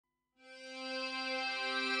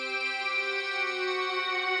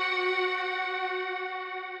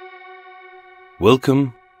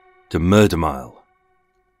Welcome to Murder Mile,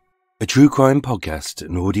 a true crime podcast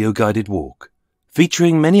and audio-guided walk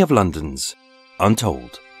featuring many of London's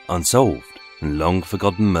untold, unsolved and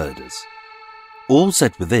long-forgotten murders, all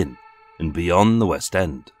set within and beyond the West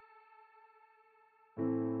End.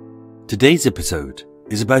 Today's episode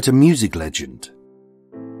is about a music legend,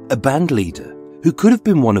 a band leader who could have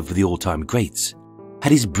been one of the all-time greats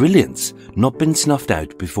had his brilliance not been snuffed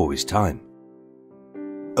out before his time.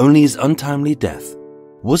 Only his untimely death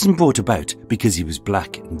wasn't brought about because he was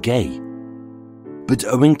black and gay, but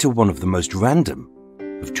owing to one of the most random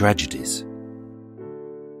of tragedies.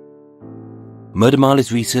 Murder Mile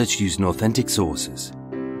is researched using authentic sources.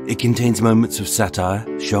 It contains moments of satire,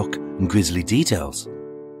 shock and grisly details.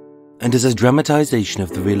 And as a dramatization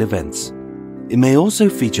of the real events, it may also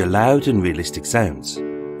feature loud and realistic sounds,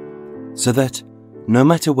 so that no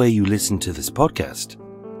matter where you listen to this podcast,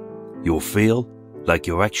 you'll feel like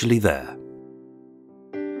you're actually there.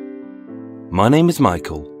 My name is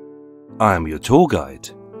Michael, I am your tour guide,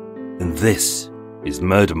 and this is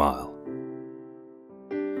Murder Mile.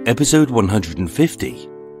 Episode 150,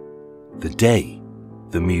 The Day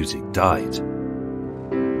the Music Died.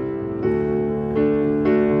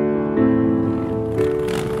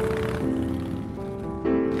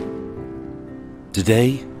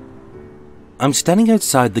 Today, I'm standing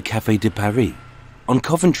outside the Café de Paris on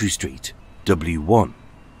Coventry Street, W1.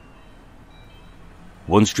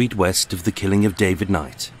 One street west of the killing of David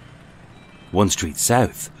Knight. One street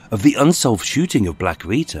south of the unsolved shooting of Black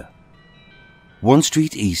Rita. One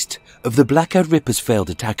street east of the Blackout Ripper's failed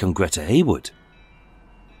attack on Greta Haywood.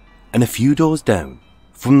 And a few doors down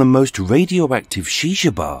from the most radioactive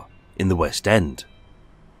shisha bar in the West End.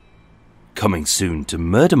 Coming soon to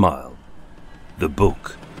Murder Mile, the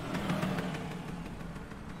book.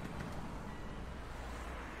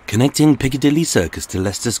 Connecting Piccadilly Circus to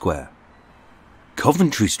Leicester Square,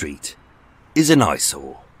 Coventry Street is an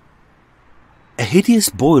eyesore. A hideous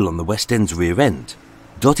boil on the West End's rear end,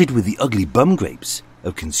 dotted with the ugly bum grapes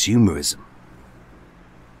of consumerism.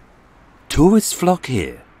 Tourists flock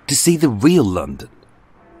here to see the real London,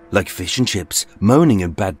 like fish and chips, moaning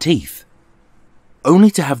and bad teeth,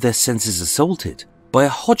 only to have their senses assaulted by a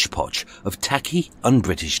hodgepodge of tacky,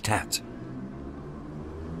 un-British tat.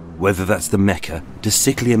 Whether that's the Mecca to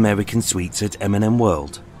sickly American sweets at M&M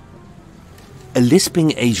World, a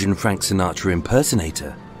lisping Asian Frank Sinatra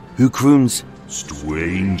impersonator who croons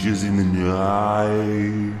 "Strangers in the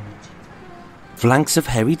night," flanks of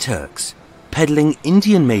hairy Turks peddling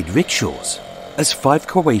Indian-made rickshaws as 5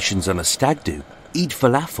 Croatians on a stag do eat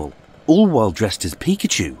falafel, all while dressed as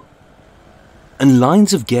Pikachu, and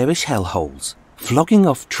lines of garish hellholes flogging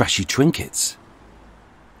off trashy trinkets,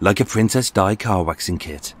 like a Princess Di car waxing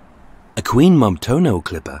kit, a Queen Mum toenail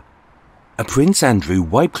clipper, a Prince Andrew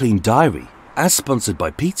wipe clean diary as sponsored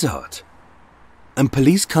by Pizza Hut, and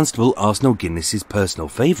Police Constable Arsenal Guinness's personal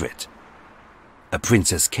favourite, a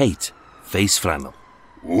Princess Kate face flannel.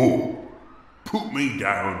 Oh, put me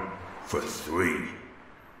down for 3.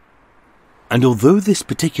 And although this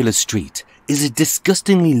particular street is a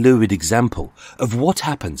disgustingly lurid example of what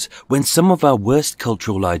happens when some of our worst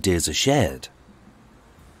cultural ideas are shared,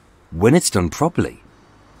 when it's done properly,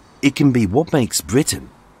 it can be what makes Britain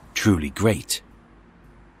truly great.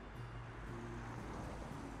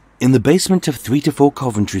 In the basement of 3 to 4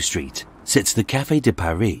 Coventry Street sits the Café de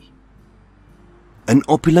Paris, an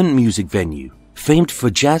opulent music venue famed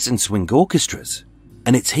for jazz and swing orchestras,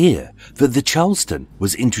 and it's here that the Charleston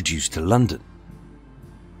was introduced to London.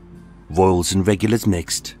 Royals and regulars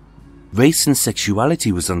mixed, race and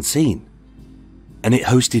sexuality was unseen, and it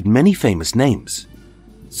hosted many famous names,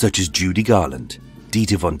 such as Judy Garland,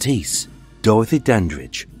 Dita Von Teese, Dorothy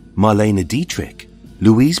Dandridge, Marlena Dietrich,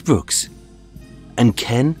 Louise Brooks, and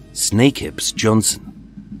Ken Snakehips Johnson.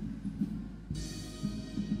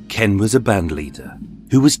 Ken was a band leader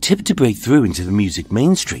who was tipped to break through into the music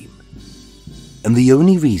mainstream, and the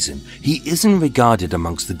only reason he isn't regarded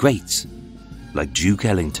amongst the greats, like Duke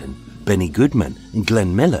Ellington, Benny Goodman and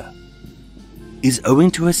Glenn Miller, is owing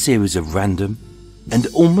to a series of random and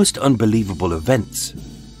almost unbelievable events,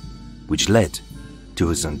 which led to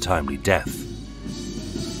his untimely death.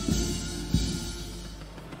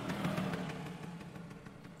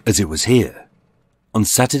 As it was here, on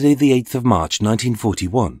Saturday the 8th of March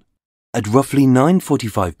 1941, at roughly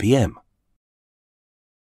 9:45 p.m,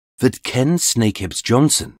 that Ken Snakehips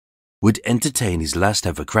Johnson would entertain his last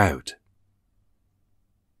ever crowd.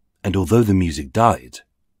 And although the music died,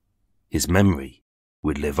 his memory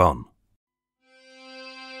would live on.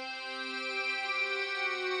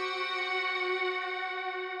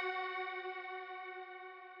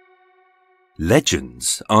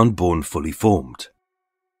 Legends aren't born fully formed.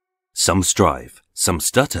 Some strive, some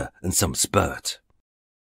stutter, and some spurt.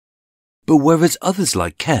 But whereas others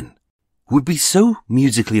like Ken would be so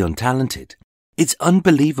musically untalented, it's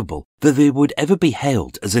unbelievable that they would ever be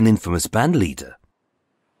hailed as an infamous bandleader.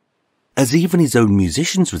 As even his own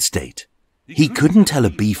musicians would state, he couldn't tell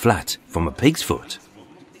a B-flat from a pig's foot.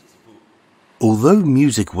 Although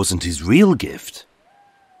music wasn't his real gift,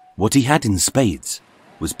 what he had in spades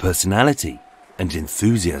was personality and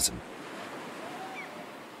enthusiasm.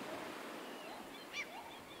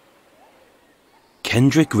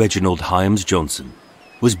 Kendrick Reginald Hyams Johnson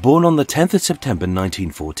was born on the 10th of September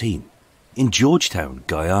 1914 in Georgetown,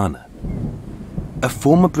 Guyana, a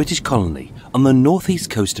former British colony on the northeast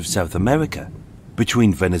coast of South America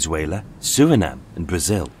between Venezuela, Suriname and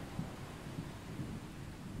Brazil.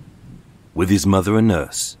 With his mother a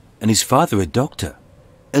nurse and his father a doctor,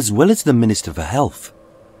 as well as the Minister for Health,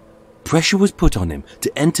 pressure was put on him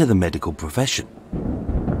to enter the medical profession.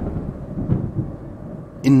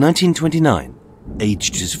 In 1929,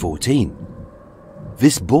 aged just 14,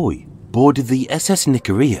 this boy boarded the SS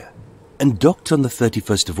Nicoria and docked on the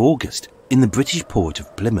 31st of August in the British port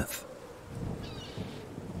of Plymouth.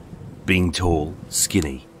 Being tall,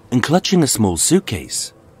 skinny, and clutching a small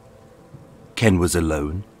suitcase, Ken was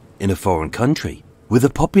alone in a foreign country with a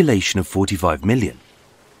population of 45 million,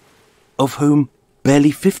 of whom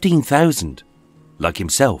barely 15,000, like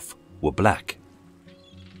himself, were black.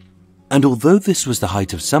 And although this was the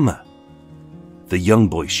height of summer, the young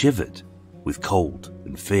boy shivered with cold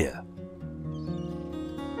and fear.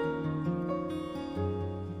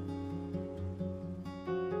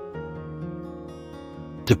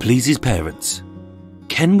 To please his parents,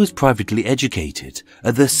 Ken was privately educated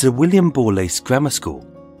at the Sir William Borlase Grammar School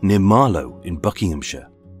near Marlow in Buckinghamshire.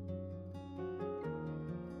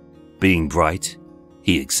 Being bright,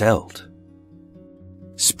 he excelled,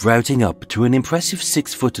 sprouting up to an impressive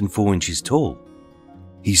 6 foot and 4 inches tall.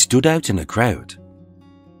 He stood out in a crowd.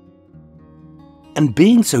 And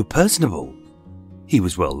being so personable, he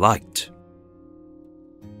was well liked.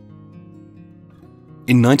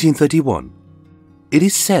 In 1931, it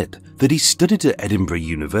is said that he studied at Edinburgh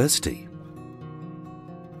University.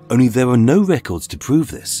 Only there are no records to prove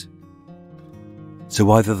this. So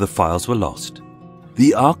either the files were lost,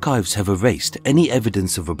 the archives have erased any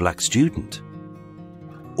evidence of a black student,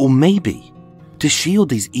 or maybe, to shield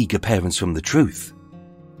his eager parents from the truth,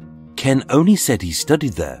 Ken only said he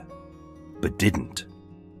studied there, but didn't.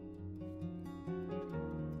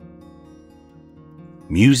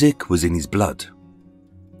 Music was in his blood,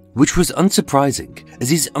 which was unsurprising as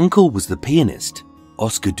his uncle was the pianist,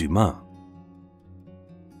 Oscar Dumas.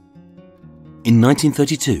 In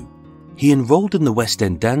 1932, he enrolled in the West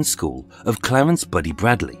End dance school of Clarence Buddy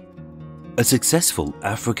Bradley, a successful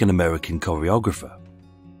African-American choreographer.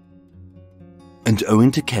 And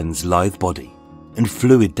owing to Ken's lithe body and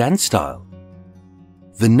fluid dance style,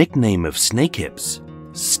 the nickname of Snakehips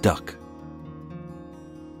stuck.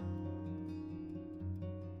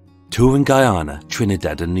 Touring Guyana,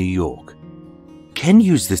 Trinidad and New York, Ken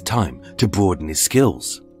used this time to broaden his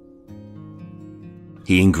skills.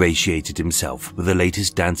 He ingratiated himself with the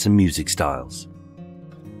latest dance and music styles.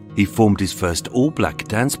 He formed his first all-black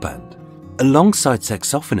dance band alongside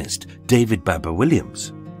saxophonist David Babber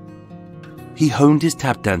Williams. He honed his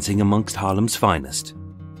tap dancing amongst Harlem's finest.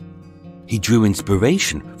 He drew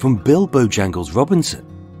inspiration from Bill Bojangles Robinson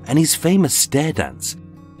and his famous stair dance.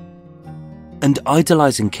 And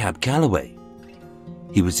idolizing Cab Calloway,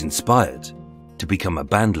 he was inspired to become a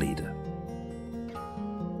bandleader.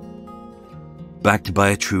 Backed by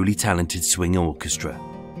a truly talented swing orchestra,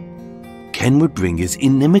 Ken would bring his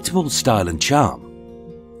inimitable style and charm,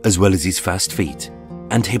 as well as his fast feet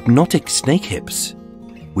and hypnotic snake hips,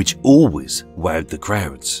 which always wowed the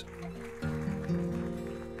crowds.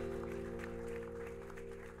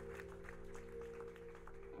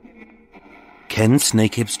 Ken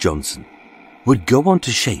Snakehips Johnson would go on to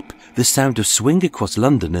shape the sound of swing across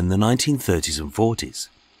London in the 1930s and 40s.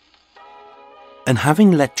 And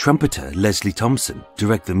having let trumpeter Leslie Thompson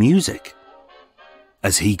direct the music,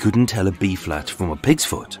 as he couldn't tell a B-flat from a pig's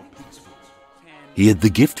foot, he had the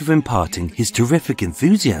gift of imparting his terrific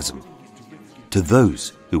enthusiasm to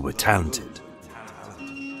those who were talented.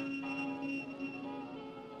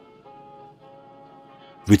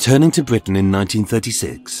 Returning to Britain in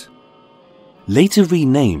 1936, later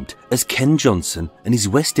renamed as Ken Johnson and his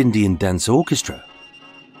West Indian Dance Orchestra,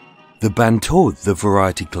 the band toured the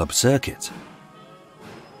Variety Club circuit.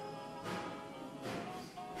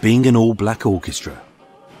 Being an all-black orchestra,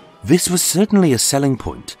 this was certainly a selling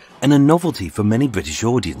point and a novelty for many British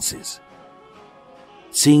audiences.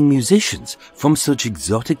 seeing musicians from such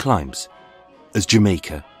exotic climes as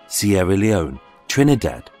Jamaica, Sierra Leone,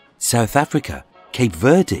 Trinidad, South Africa, Cape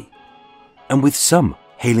Verde, and with some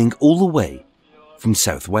hailing all the way from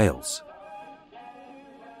South Wales.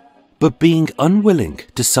 But being unwilling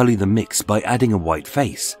to sully the mix by adding a white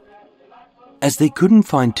face, as they couldn't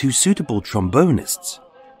find two suitable trombonists,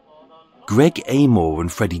 Greg Amor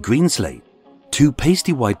and Freddie Greenslade, two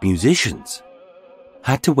pasty white musicians,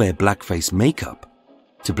 had to wear blackface makeup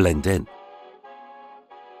to blend in.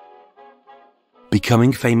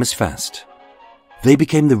 Becoming famous fast, they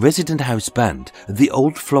became the resident house band at the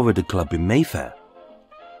Old Florida Club in Mayfair,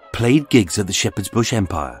 played gigs at the Shepherd's Bush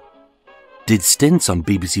Empire, did stints on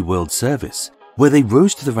BBC World Service where they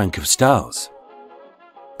rose to the rank of stars,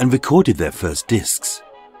 and recorded their first discs,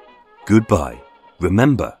 Goodbye,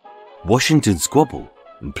 Remember, Washington Squabble,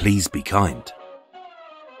 and Please Be Kind.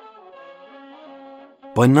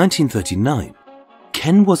 By 1939,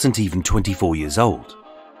 Ken wasn't even 24 years old,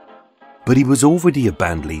 but he was already a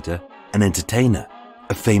band leader, an entertainer,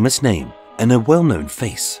 a famous name, and a well-known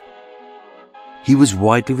face. He was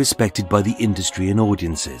widely respected by the industry and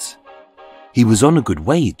audiences. He was on a good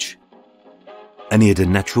wage, and he had a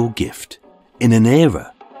natural gift in an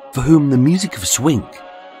era for whom the music of swing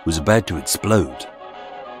was about to explode.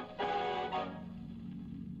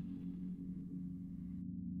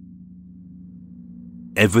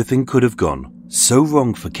 Everything could have gone so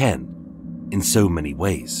wrong for Ken in so many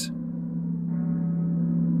ways.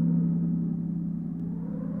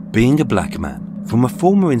 Being a black man from a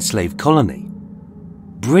former enslaved colony,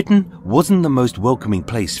 Britain wasn't the most welcoming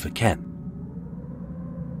place for Ken.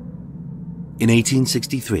 In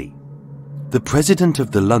 1863, the president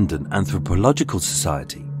of the London Anthropological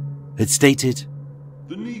Society had stated,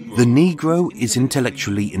 "The Negro is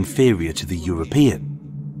intellectually inferior to the European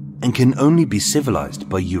and can only be civilized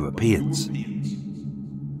by Europeans,"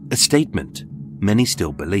 a statement many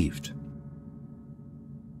still believed.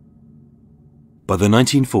 By the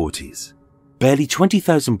 1940s, barely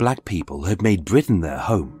 20,000 black people had made Britain their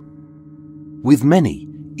home, with many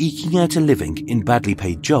eking out a living in badly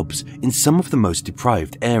paid jobs in some of the most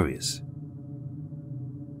deprived areas.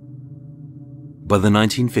 By the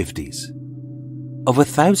 1950s, of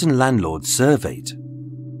 1,000 landlords surveyed,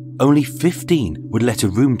 only 15 would let a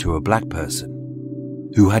room to a black person,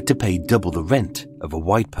 who had to pay double the rent of a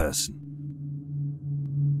white person.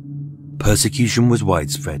 Persecution was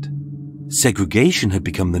widespread, segregation had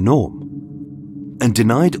become the norm, and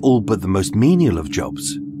denied all but the most menial of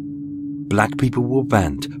jobs, black people were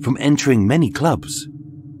banned from entering many clubs,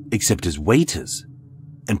 except as waiters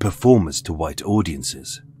and performers to white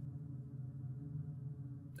audiences.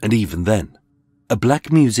 And even then, a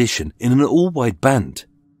black musician in an all-white band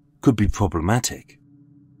could be problematic,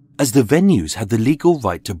 as the venues had the legal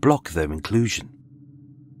right to block their inclusion.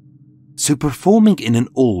 So performing in an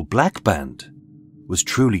all-black band was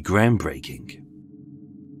truly groundbreaking.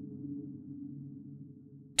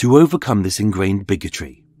 To overcome this ingrained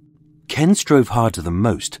bigotry, Ken strove harder than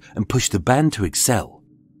most and pushed the band to excel.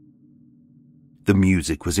 The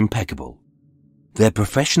music was impeccable. Their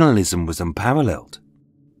professionalism was unparalleled.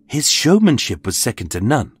 His showmanship was second to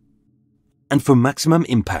none. And for maximum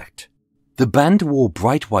impact, the band wore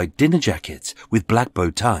bright white dinner jackets with black bow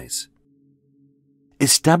ties,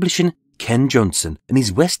 establishing Ken Johnson and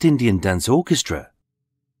his West Indian Dance Orchestra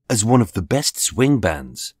as one of the best swing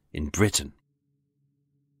bands in Britain.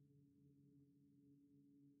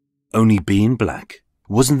 Only being black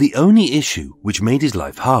wasn't the only issue which made his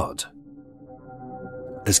life hard,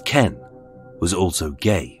 as Ken was also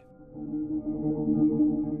gay.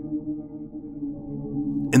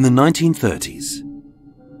 In the 1930s,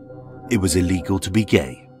 it was illegal to be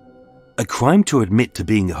gay, a crime to admit to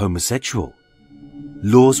being a homosexual.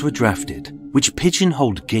 Laws were drafted which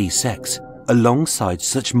pigeonholed gay sex alongside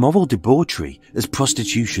such moral debauchery as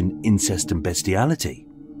prostitution, incest and bestiality.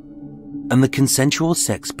 And the consensual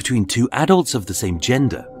sex between two adults of the same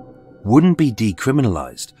gender wouldn't be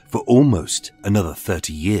decriminalized for almost another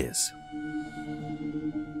 30 years.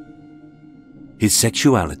 His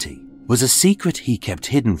sexuality was a secret he kept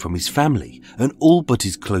hidden from his family and all but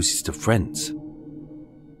his closest of friends.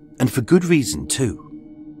 And for good reason too.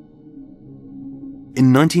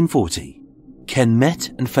 In 1940, Ken met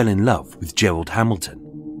and fell in love with Gerald Hamilton.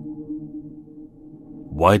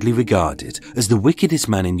 Widely regarded as the wickedest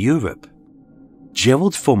man in Europe,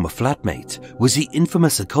 Gerald's former flatmate was the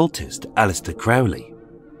infamous occultist Aleister Crowley.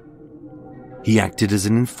 He acted as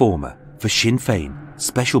an informer for Sinn Féin,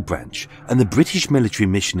 Special Branch and the British military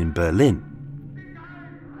mission in Berlin,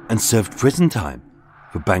 and served prison time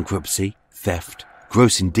for bankruptcy, theft,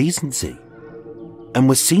 gross indecency, and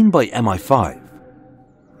was seen by MI5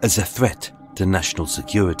 as a threat to national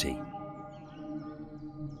security.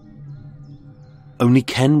 Only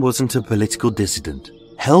Ken wasn't a political dissident,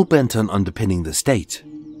 hell-bent on underpinning the state.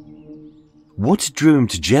 What drew him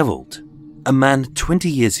to Gerald, a man 20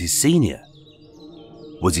 years his senior,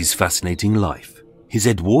 was his fascinating life, his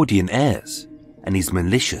Edwardian airs, and his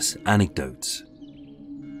malicious anecdotes.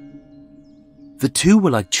 The two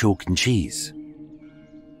were like chalk and cheese.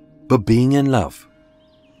 But being in love,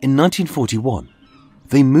 in 1941,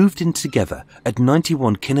 they moved in together at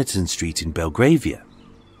 91 Kinnerton Street in Belgravia,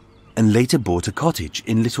 and later bought a cottage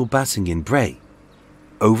in Little Bassing in Bray,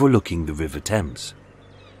 overlooking the River Thames.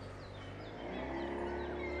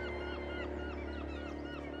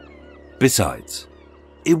 Besides,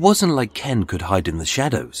 it wasn't like Ken could hide in the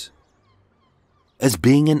shadows. As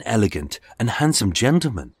being an elegant and handsome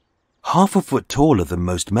gentleman, half a foot taller than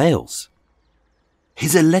most males,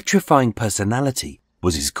 his electrifying personality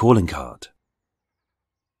was his calling card.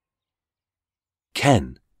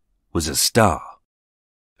 Ken was a star,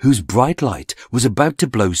 whose bright light was about to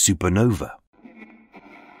blow supernova.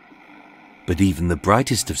 But even the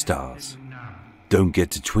brightest of stars don't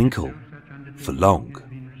get to twinkle for long.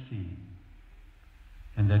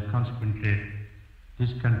 And that consequently, this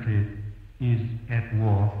country is at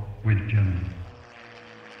war with Germany.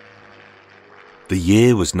 The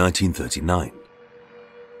year was 1939.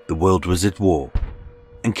 The world was at war,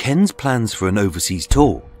 and Ken's plans for an overseas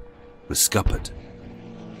tour were scuppered.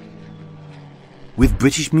 With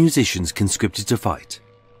British musicians conscripted to fight,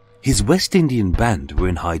 his West Indian band were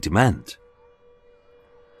in high demand.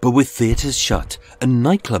 But with theatres shut and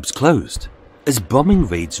nightclubs closed, as bombing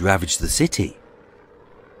raids ravaged the city,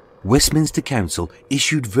 Westminster Council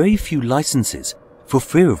issued very few licenses for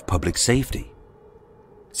fear of public safety.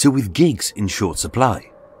 So with gigs in short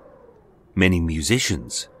supply, many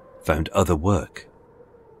musicians found other work.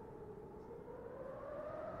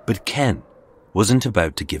 But Ken wasn't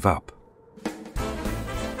about to give up.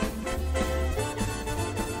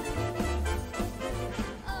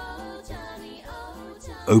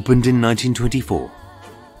 Opened in 1924,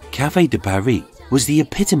 Café de Paris was the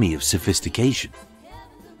epitome of sophistication.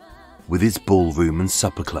 With its ballroom and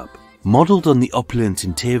supper club, modelled on the opulent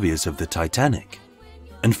interiors of the Titanic,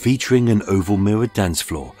 and featuring an oval mirrored dance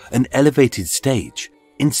floor and elevated stage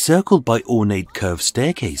encircled by ornate curved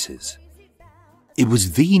staircases, it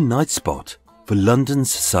was the night spot for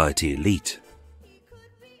London's society elite.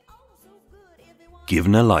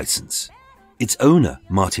 Given a licence, its owner,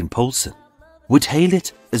 Martin Paulson, would hail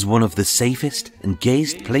it as one of the safest and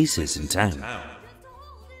gayest places in town.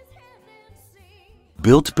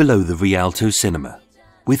 Built below the Rialto Cinema,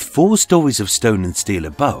 with 4 stories of stone and steel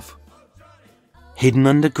above, hidden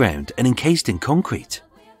underground and encased in concrete,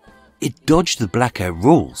 it dodged the blackout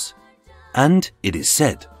rules, and, it is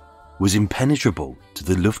said, was impenetrable to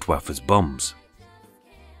the Luftwaffe's bombs.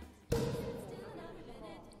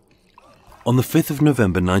 On the 5th of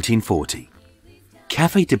November 1940,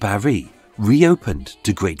 Café de Paris reopened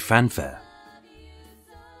to great fanfare.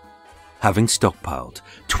 Having stockpiled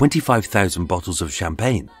 25,000 bottles of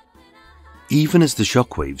champagne, even as the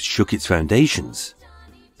shockwaves shook its foundations,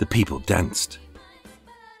 the people danced.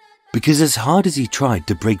 Because as hard as he tried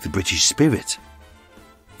to break the British spirit,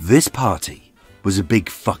 this party was a big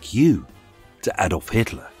fuck you to Adolf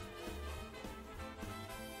Hitler.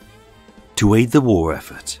 To aid the war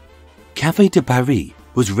effort, Café de Paris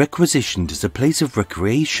was requisitioned as a place of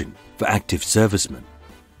recreation for active servicemen.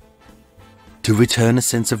 To return a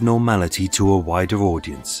sense of normality to a wider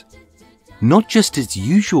audience, not just its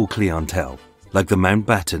usual clientele like the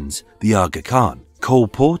Mountbattens, the Aga Khan, Cole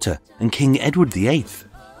Porter and King Edward VIII,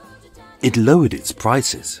 it lowered its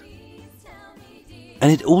prices.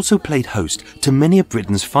 And it also played host to many of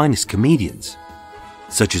Britain's finest comedians,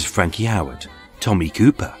 such as Frankie Howard, Tommy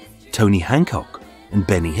Cooper, Tony Hancock and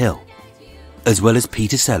Benny Hill, as well as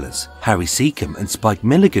Peter Sellers, Harry Seacombe and Spike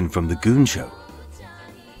Milligan from The Goon Show.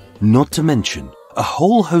 Not to mention a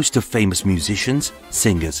whole host of famous musicians,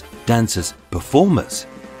 singers, dancers, performers,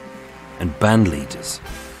 and band leaders.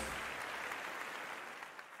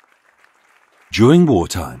 During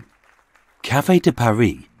wartime, Café de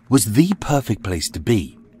Paris was the perfect place to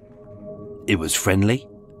be. It was friendly,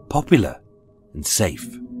 popular, and safe.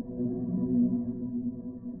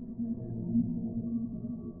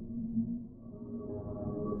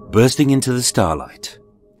 Bursting into the starlight,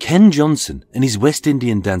 Ken Johnson and his West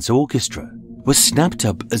Indian Dance Orchestra were snapped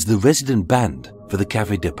up as the resident band for the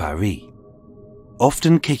Café de Paris,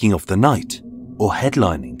 often kicking off the night or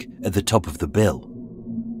headlining at the top of the bill.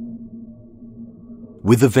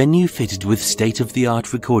 With the venue fitted with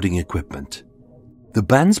state-of-the-art recording equipment, the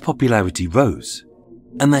band's popularity rose,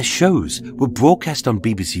 and their shows were broadcast on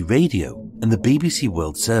BBC Radio and the BBC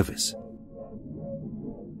World Service.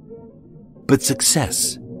 But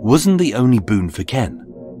success wasn't the only boon for Ken.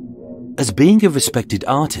 As being a respected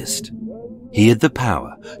artist, he had the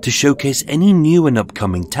power to showcase any new and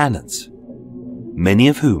upcoming talents, many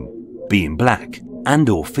of whom, being black and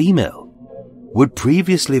or female, would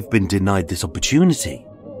previously have been denied this opportunity,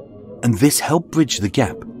 and this helped bridge the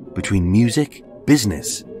gap between music,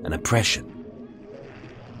 business, and oppression.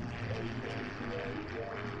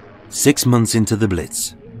 6 months into the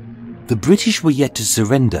Blitz, the British were yet to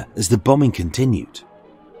surrender as the bombing continued.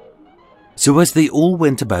 So as they all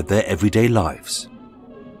went about their everyday lives,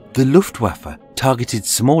 the Luftwaffe targeted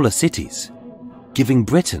smaller cities, giving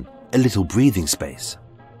Britain a little breathing space.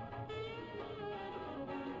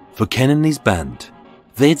 For Ken and his band,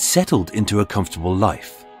 they had settled into a comfortable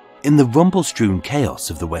life in the rumble-strewn chaos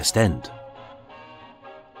of the West End.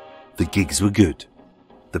 The gigs were good,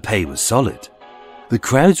 the pay was solid, the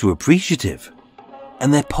crowds were appreciative,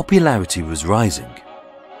 and their popularity was rising.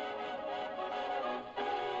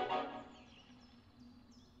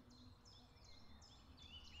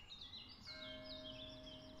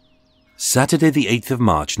 Saturday the 8th of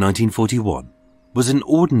March 1941 was an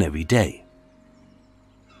ordinary day.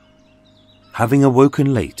 Having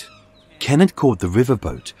awoken late, Ken had caught the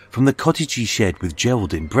riverboat from the cottage he shared with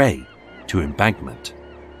Gerald in Bray to Embankment,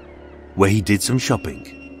 where he did some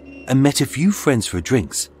shopping and met a few friends for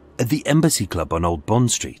drinks at the Embassy Club on Old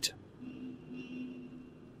Bond Street.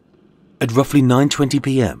 At roughly 9:20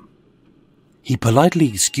 p.m, he politely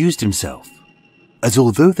excused himself, as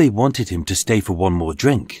although they wanted him to stay for one more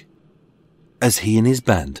drink, as he and his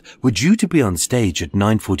band were due to be on stage at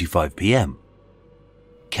 9:45 p.m,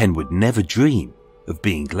 Ken would never dream of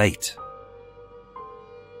being late.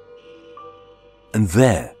 And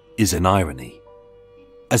there is an irony,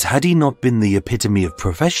 as had he not been the epitome of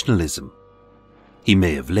professionalism, he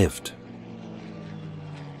may have lived.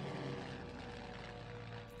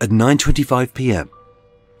 At 9:25 p.m,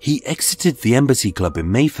 he exited the Embassy Club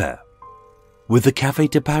in Mayfair, with the Café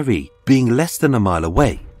de Paris being less than a mile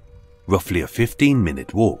away, roughly a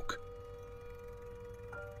 15-minute walk.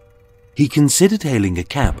 He considered hailing a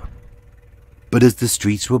cab, but as the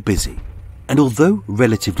streets were busy, and although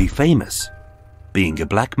relatively famous, being a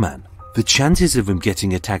black man, the chances of him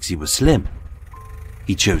getting a taxi were slim,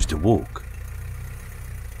 he chose to walk.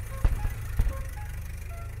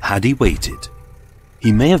 Had he waited,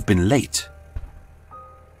 he may have been late,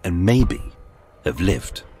 and maybe have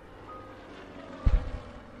lived.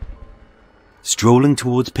 Strolling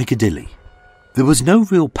towards Piccadilly, there was no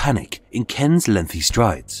real panic in Ken's lengthy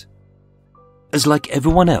strides, as like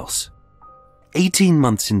everyone else, 18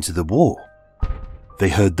 months into the war, they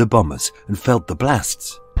heard the bombers and felt the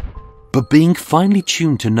blasts, but being finely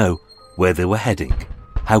tuned to know where they were heading,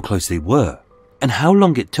 how close they were, and how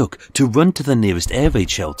long it took to run to the nearest air raid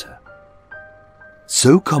shelter,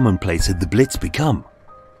 so commonplace had the Blitz become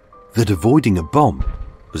that avoiding a bomb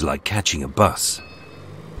was like catching a bus.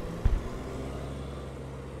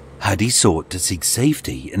 Had he sought to seek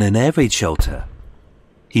safety in an air raid shelter,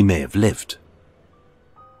 he may have lived.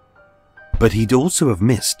 But he'd also have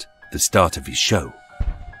missed the start of his show.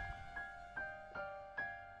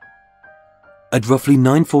 At roughly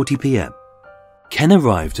 9:40 p.m, Ken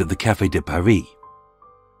arrived at the Café de Paris.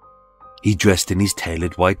 He dressed in his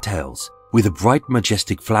tailored white tails with a bright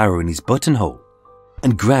majestic flower in his buttonhole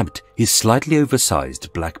and grabbed his slightly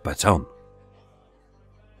oversized black baton.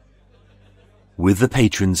 With the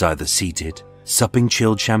patrons either seated, supping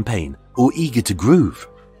chilled champagne, or eager to groove,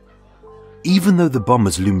 even though the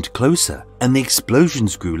bombers loomed closer and the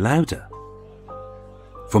explosions grew louder.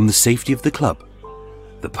 From the safety of the club,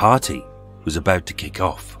 the party was about to kick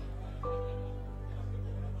off.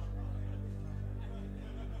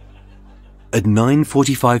 At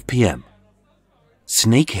 9:45 p.m,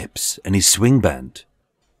 Snakehips and his swing band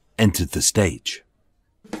entered the stage.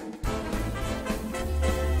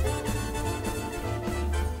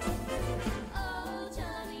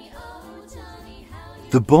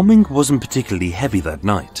 The bombing wasn't particularly heavy that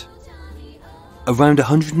night. Around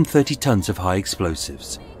 130 tons of high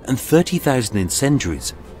explosives and 30,000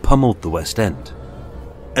 incendiaries pummeled the West End,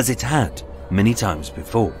 as it had many times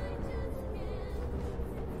before.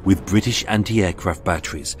 With British anti-aircraft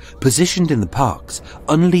batteries positioned in the parks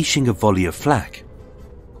unleashing a volley of flak,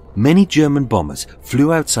 many German bombers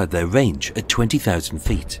flew outside their range at 20,000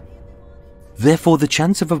 feet. Therefore, the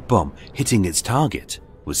chance of a bomb hitting its target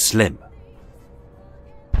was slim.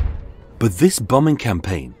 But this bombing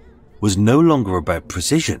campaign was no longer about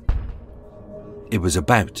precision. It was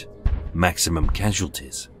about maximum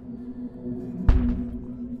casualties.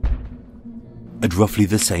 At roughly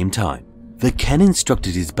the same time that Ken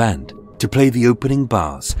instructed his band to play the opening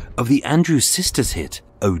bars of the Andrews Sisters hit,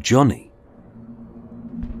 Oh Johnny,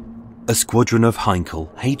 a squadron of Heinkel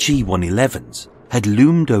HE-111s had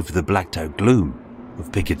loomed over the blacked-out gloom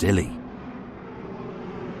of Piccadilly.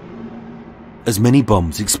 As many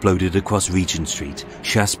bombs exploded across Regent Street,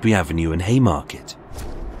 Shaftesbury Avenue and Haymarket,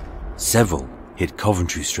 several hit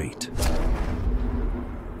Coventry Street.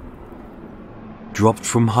 Dropped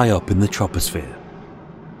from high up in the troposphere,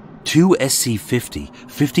 2 SC-50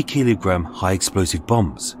 50-kilogram high-explosive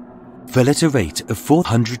bombs fell at a rate of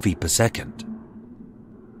 400 feet per second.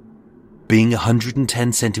 Being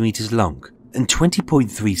 110 centimeters long and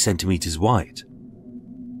 20.3 centimeters wide,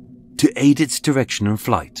 to aid its direction and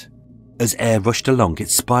flight as air rushed along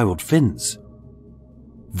its spiraled fins.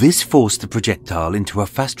 This forced the projectile into a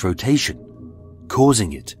fast rotation,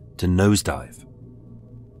 causing it to nosedive.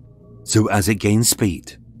 So as it gained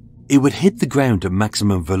speed, it would hit the ground at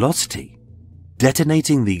maximum velocity,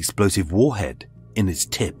 detonating the explosive warhead in its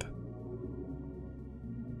tip.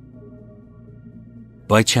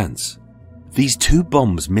 By chance, these 2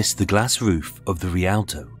 bombs missed the glass roof of the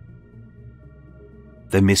Rialto.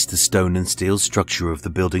 They missed the stone and steel structure of the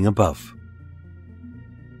building above.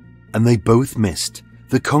 And they both missed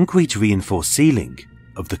the concrete reinforced ceiling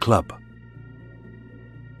of the club.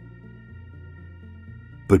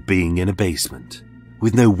 But being in a basement,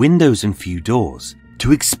 with no windows and few doors,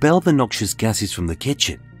 to expel the noxious gases from the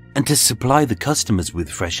kitchen and to supply the customers with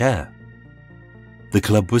fresh air, the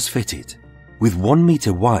club was fitted with 1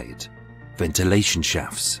 meter wide ventilation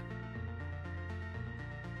shafts.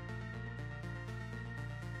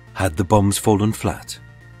 Had the bombs fallen flat,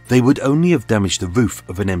 they would only have damaged the roof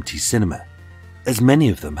of an empty cinema, as many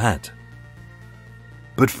of them had.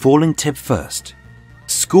 But falling tip first,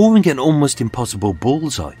 scoring an almost impossible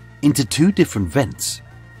bullseye into 2 different vents,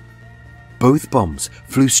 both bombs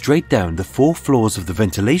flew straight down the 4 floors of the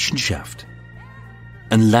ventilation shaft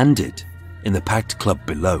and landed in the packed club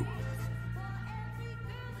below.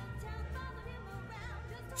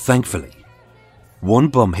 Thankfully, 1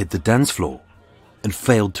 bomb hit the dance floor and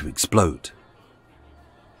failed to explode,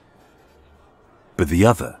 but the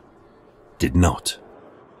other did not.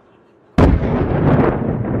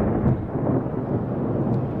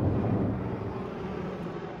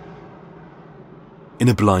 In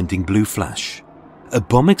a blinding blue flash, a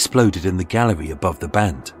bomb exploded in the gallery above the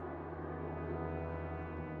band.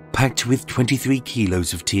 Packed with 23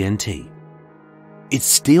 kilos of TNT, its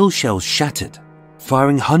steel shells shattered,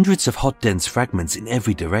 firing hundreds of hot dense fragments in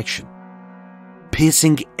every direction,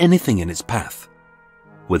 piercing anything in its path,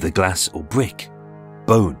 whether glass or brick,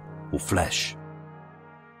 bone or flesh.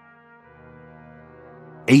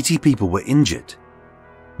 80 people were injured,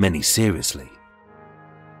 many seriously.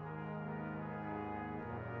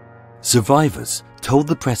 Survivors told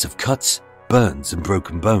the press of cuts, burns and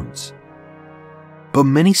broken bones, but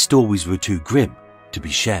many stories were too grim to be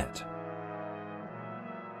shared.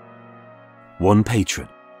 One patron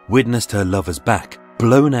witnessed her lover's back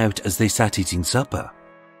blown out as they sat eating supper.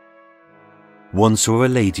 One saw a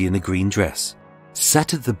lady in a green dress,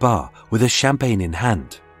 sat at the bar with a champagne in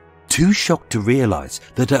hand, too shocked to realize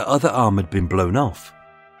that her other arm had been blown off.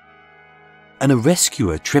 And a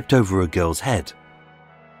rescuer tripped over a girl's head,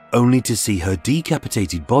 only to see her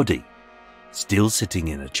decapitated body still sitting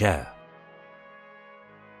in a chair.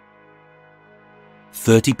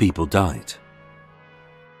 30 people died,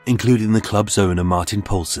 including the club's owner Martin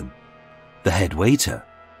Paulson, the head waiter,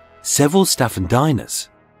 several staff and diners,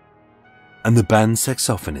 and the band's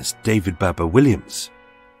saxophonist David Babber Williams,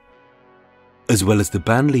 as well as the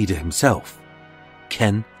band leader himself,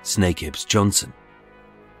 Ken Snakehips Johnson.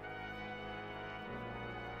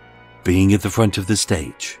 Being at the front of the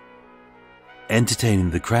stage, entertaining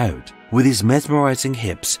the crowd with his mesmerizing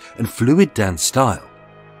hips and fluid dance style,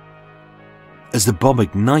 as the bomb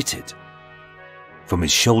ignited, from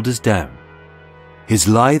his shoulders down, his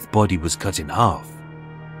lithe body was cut in half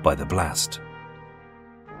by the blast.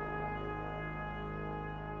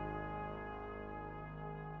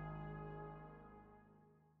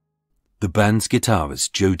 The band's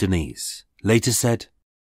guitarist Joe Denise later said,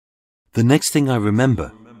 "The next thing I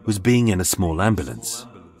remember was being in a small ambulance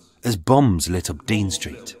as bombs lit up Dean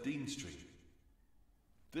Street.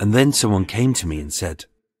 And then someone came to me and said,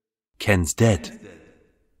 'Ken's dead.'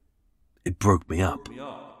 It broke me up."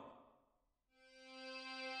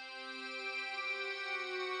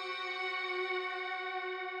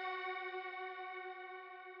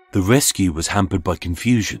 The rescue was hampered by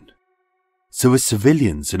confusion, so as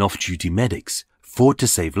civilians and off-duty medics fought to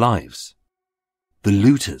save lives, the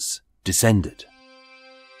looters descended,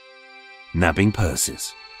 nabbing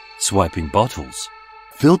purses, swiping bottles,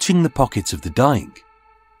 filching the pockets of the dying,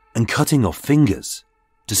 and cutting off fingers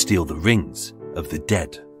to steal the rings of the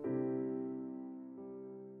dead.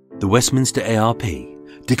 The Westminster ARP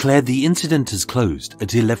declared the incident as closed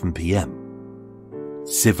at 11 p.m.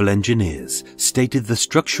 Civil engineers stated the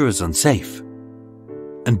structure as unsafe,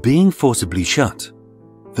 and being forcibly shut,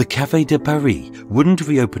 the Café de Paris wouldn't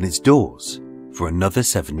reopen its doors for another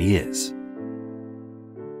 7 years.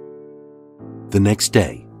 The next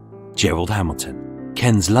day, Gerald Hamilton,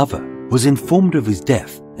 Ken's lover, was informed of his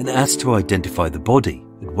death and asked to identify the body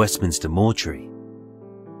at Westminster Mortuary.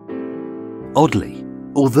 Oddly,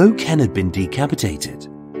 although Ken had been decapitated,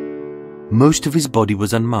 most of his body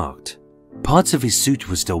was unmarked, parts of his suit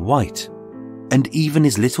were still white, and even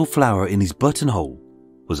his little flower in his buttonhole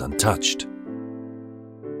was untouched.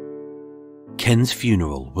 Ken's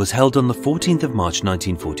funeral was held on the 14th of March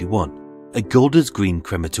 1941 at Golders Green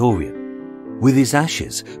Crematorium, with his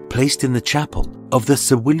ashes placed in the chapel of the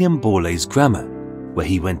Sir William Borlase Grammar, where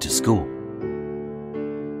he went to school.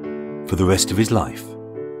 For the rest of his life,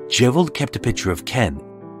 Gerald kept a picture of Ken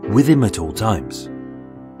with him at all times,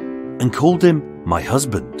 and called him my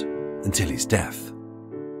husband until his death.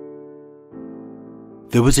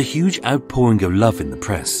 There was a huge outpouring of love in the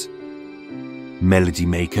press. Melody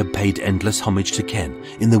Maker paid endless homage to Ken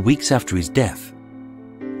in the weeks after his death,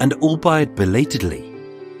 and albeit belatedly,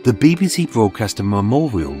 the BBC broadcast a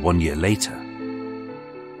memorial 1 year later.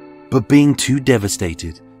 But being too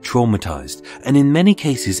devastated, traumatized, and in many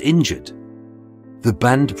cases injured, the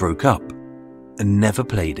band broke up and never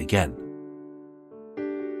played again.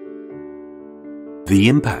 The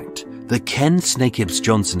impact that Ken Snakehips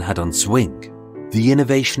Johnson had on swing, the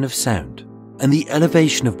innovation of sound, and the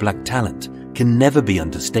elevation of black talent can never be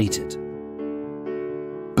understated.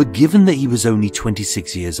 But given that he was only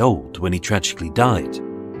 26 years old when he tragically died,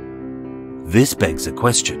 this begs a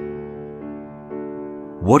question.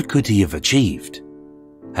 What could he have achieved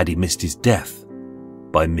had he missed his death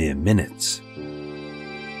by mere minutes?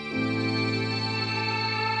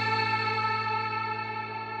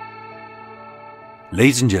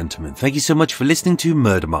 Ladies and gentlemen, thank you so much for listening to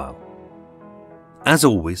Murder Mile. As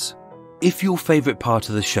always, if your favourite part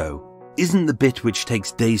of the show isn't the bit which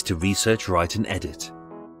takes days to research, write and edit,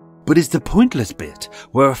 but is the pointless bit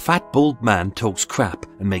where a fat bald man talks crap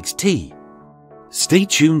and makes tea, stay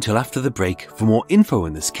tuned till after the break for more info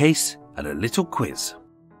in this case and a little quiz.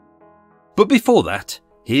 But before that,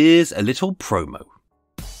 here's a little promo.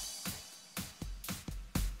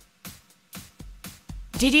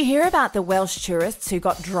 Did you hear about the Welsh tourists who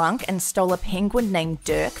got drunk and stole a penguin named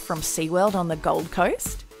Dirk from SeaWorld on the Gold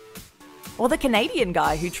Coast? Or the Canadian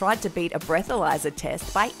guy who tried to beat a breathalyzer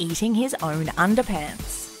test by eating his own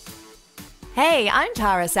underpants? Hey, I'm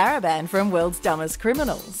Tara Saraban from World's Dumbest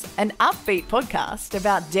Criminals, an upbeat podcast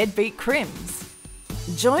about deadbeat crims.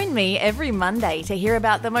 Join me every Monday to hear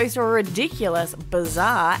about the most ridiculous,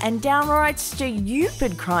 bizarre, and downright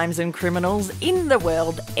stupid crimes and criminals in the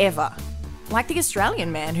world ever. Like the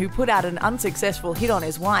Australian man who put out an unsuccessful hit on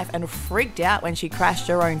his wife and freaked out when she crashed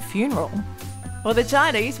her own funeral. Or the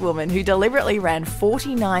Chinese woman who deliberately ran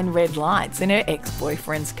 49 red lights in her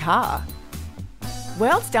ex-boyfriend's car.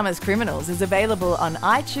 World's Dumbest Criminals is available on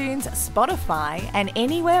iTunes, Spotify, and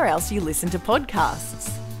anywhere else you listen to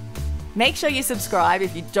podcasts. Make sure you subscribe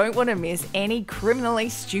if you don't want to miss any criminally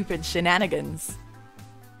stupid shenanigans.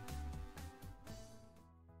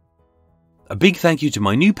 A big thank you to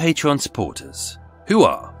my new Patreon supporters, who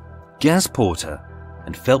are Gaz Porter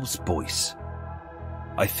and Phelps Boyce.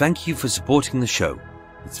 I thank you for supporting the show.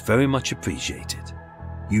 It's very much appreciated.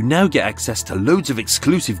 You now get access to loads of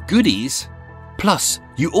exclusive goodies. Plus,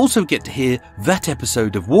 you also get to hear that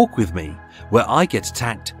episode of Walk With Me where I get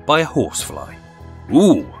attacked by a horsefly.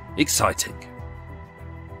 Ooh, exciting.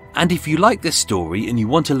 And if you like this story and you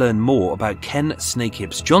want to learn more about Ken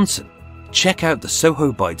Snakehips Johnson, check out the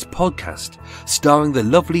Soho Bites podcast starring the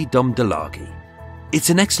lovely Dom DeLargy. It's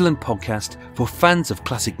an excellent podcast for fans of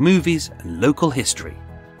classic movies and local history.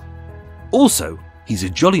 Also, he's a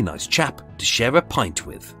jolly nice chap to share a pint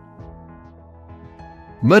with.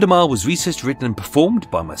 Murder Mile was researched, written and performed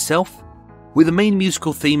by myself, with the main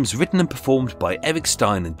musical themes written and performed by Eric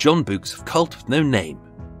Stein and John Books of Cult With No Name.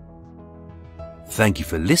 Thank you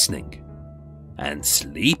for listening, and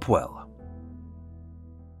sleep well.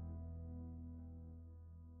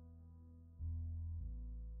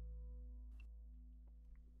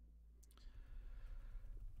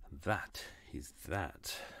 That is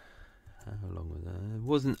that. How long was that?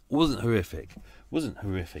 It wasn't horrific. Wasn't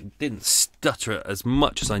horrific. Didn't stutter as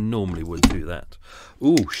much as I normally would do that.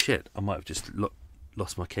 Oh shit! I might have just lost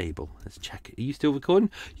lost my cable. Let's check. Are you still recording?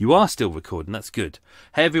 You are still recording. That's good.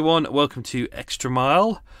 Hey everyone, welcome to Extra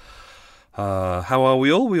Mile. How are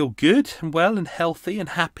we all? We all good and well and healthy and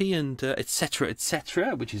happy and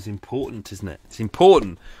etc. Which is important, isn't it? It's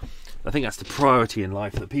important. I think that's the priority in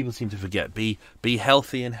life that people seem to forget. Be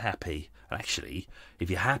healthy and happy. Actually, if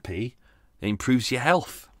you're happy, it improves your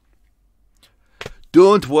health.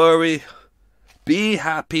 Don't worry. Be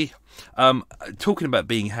happy. Talking about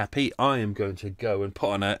being happy, I am going to go and put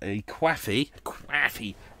on a quaffy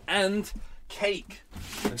and cake.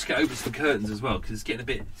 I'm just going to open some curtains as well because it's getting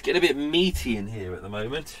a bit meaty in here at the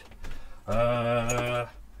moment. So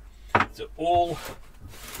all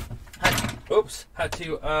had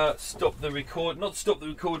to stop the record, not stop the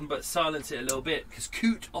recording, but silence it a little bit because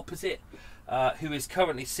Coot opposite, who is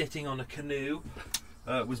currently sitting on a canoe,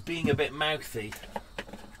 was being a bit mouthy.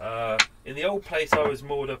 In the old place I was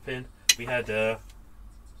moored up in, we had a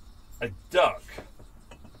duck.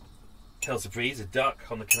 Tells the breeze, a duck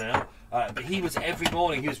on the canal. But he was every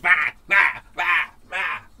morning, he was rah, rah, rah,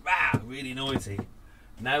 rah, rah, really noisy.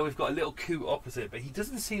 Now we've got a little Coot opposite, but he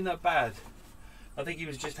doesn't seem that bad. I think he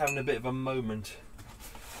was just having a bit of a moment.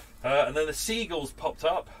 And then the seagulls popped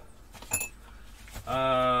up,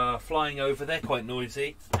 flying over. They're quite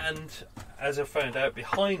noisy. And as I found out,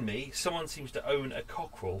 behind me, someone seems to own a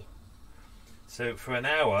cockerel. So for an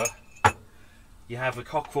hour, you have a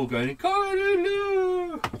cockerel going,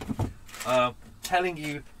 cock-a-doodle-doo, telling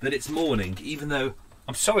you that it's morning, even though,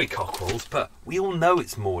 I'm sorry cockerels, but we all know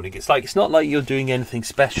it's morning. It's not like you're doing anything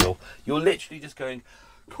special. You're literally just going,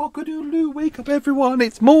 cock-a-doodle-doo, wake up everyone,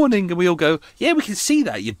 it's morning. And we all go, yeah, we can see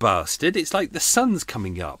that, you bastard. It's like the sun's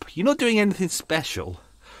coming up. You're not doing anything special.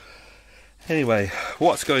 Anyway,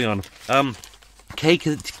 what's going on? Cake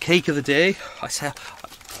of the day.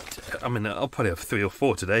 I'll probably have 3 or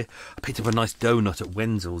 4 today. I picked up a nice donut at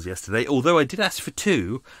Wenzel's yesterday, although I did ask for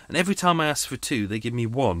 2, and every time I ask for 2, they give me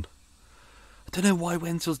 1. I don't know why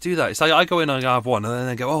Wenzel's do that. It's like I go in and I have 1, and then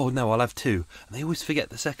they go, oh no, I'll have 2, and they always forget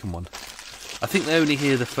the second one. I think they only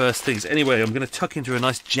hear the first things. Anyway, I'm going to tuck into a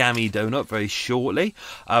nice jammy donut very shortly.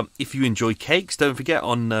 If you enjoy cakes, don't forget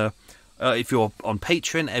if you're on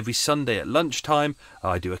Patreon, every Sunday at lunchtime,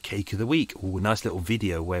 I do a cake of the week. Ooh, a nice little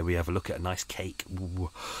video where we have a look at a nice cake.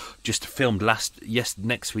 Ooh, just filmed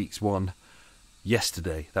next week's one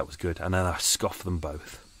yesterday. That was good. And then I scoffed them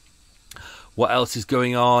both. What else is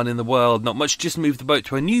going on in the world? Not much. Just moved the boat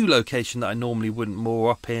to a new location that I normally wouldn't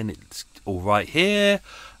moor up in. It's all right here.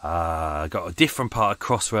 Got a different part of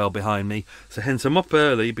Crossrail behind me. So hence I'm up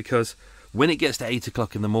early because when it gets to 8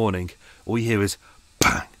 o'clock in the morning, all you hear is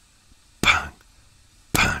bang.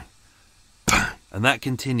 And that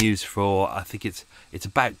continues for, I think it's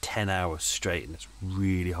about 10 hours straight, and it's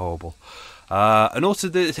really horrible. And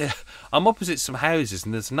also, I'm opposite some houses,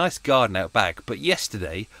 and there's a nice garden out back. But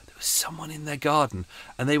yesterday, there was someone in their garden,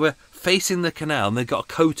 and they were facing the canal, and they got a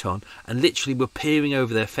coat on, and literally were peering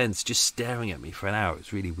over their fence, just staring at me for an hour.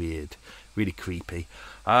 It's really weird, really creepy.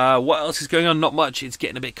 What else is going on? Not much. It's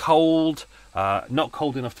getting a bit cold. Not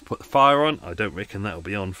cold enough to put the fire on. I don't reckon that'll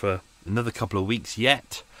be on for another couple of weeks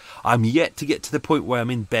yet. I'm yet to get to the point where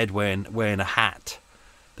I'm in bed wearing a hat.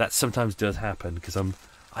 That sometimes does happen because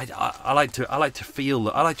I like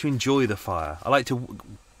to enjoy the fire. I like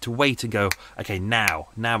to wait and go, okay, now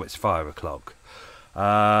it's 5 o'clock.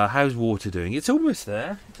 How's water doing? It's almost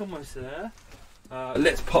there.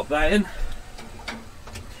 Let's pop that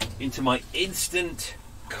into my instant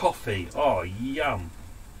coffee. Oh, yum.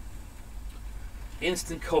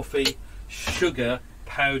 Instant coffee, sugar,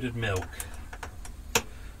 powdered milk.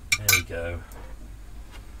 There we go.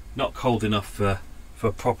 Not cold enough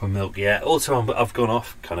for proper milk yet. Also, I've gone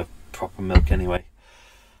off kind of proper milk anyway.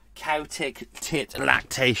 Cow tit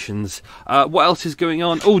lactations. What else is going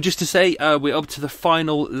on? Oh, just to say, we're up to the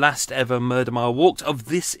final last ever Murder Mile walks of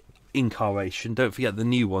this incarnation. Don't forget the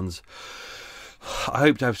new ones. I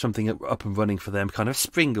hope to have something up and running for them kind of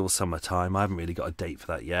spring or summertime. I haven't really got a date for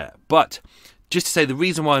that yet. But just to say, the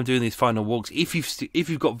reason why I'm doing these final walks, if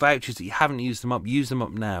you've got vouchers that you haven't used them up, use them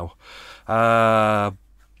up now.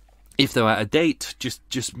 If they're out of date,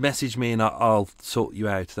 just message me and I'll sort you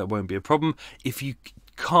out. That won't be a problem. If you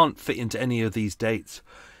can't fit into any of these dates,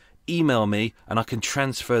 email me and I can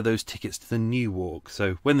transfer those tickets to the new walk.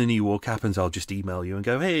 So when the new walk happens, I'll just email you and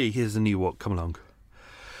go, hey, here's the new walk, come along.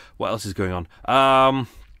 What else is going on? I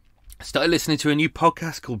started listening to a new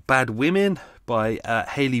podcast called Bad Women by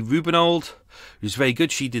Hayley Rubinold, who's very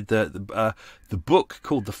good. She did the book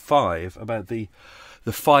called The Five about the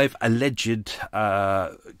the 5 alleged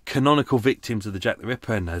canonical victims of the Jack the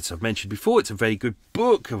Ripper. And as I've mentioned before, it's a very good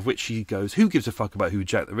book of which she goes, who gives a fuck about who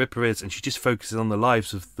Jack the Ripper is? And she just focuses on the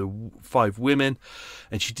lives of the 5 women.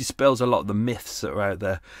 And she dispels a lot of the myths that are out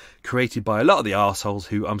there created by a lot of the arseholes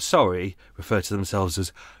who, I'm sorry, refer to themselves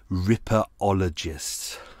as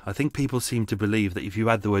Ripperologists. I think people seem to believe that if you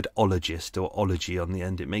add the word ologist or ology on the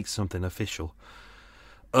end, it makes something official.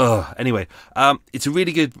 Anyway, it's a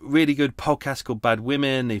really good podcast called Bad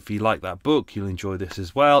Women. If you like that book, you'll enjoy this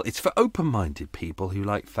as well. It's for open-minded people who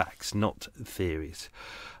like facts, not theories.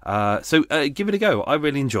 So give it a go. I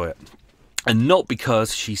really enjoy it. And not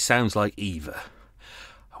because she sounds like Eva.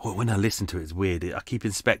 Well, when I listen to it, it's weird. I keep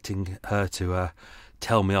expecting her to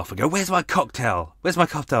tell me off and go, where's my cocktail? Where's my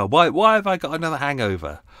cocktail? Why have I got another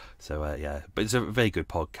hangover? So, yeah, but it's a very good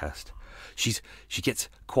podcast. She gets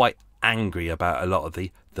quite angry about a lot of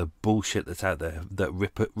the bullshit that's out there that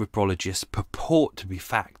ripperologists purport to be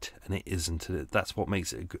fact, and it isn't. That's what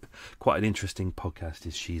makes it quite an interesting podcast.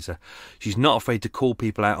 Is she's not afraid to call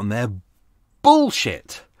people out on their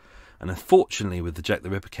bullshit, and unfortunately, with the Jack the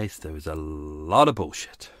Ripper case, there is a lot of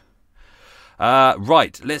bullshit.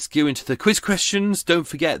 Right, let's go into the quiz questions. Don't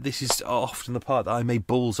forget, this is often the part that I may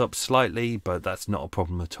balls up slightly, but that's not a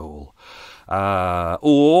problem at all.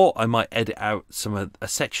 Or I might edit out a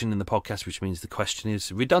section in the podcast, which means the question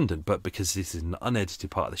is redundant. But because this is an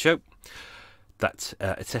unedited part of the show, that's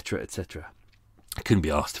etc. etc. I couldn't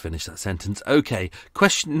be asked to finish that sentence. Okay,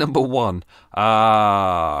 question number 1.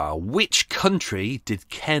 Which country did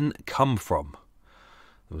Ken come from?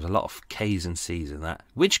 There was a lot of K's and C's in that.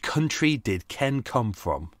 Which country did Ken come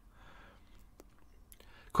from?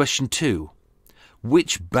 Question 2.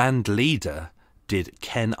 Which band leader did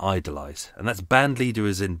Ken idolise? And that's band leader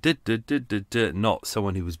as in not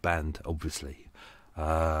someone who was banned, obviously.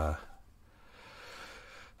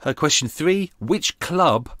 Question 3. Which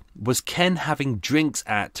club was Ken having drinks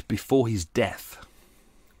at before his death?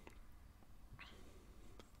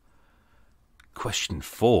 Question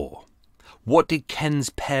 4. What did Ken's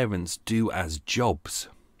parents do as jobs?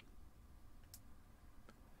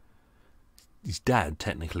 His dad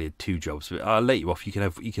technically had 2 jobs, but I'll let you off. You can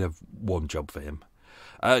have 1 job for him.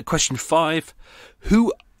 Question 5.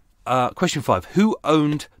 Who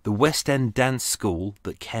owned the West End dance school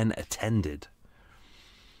that Ken attended?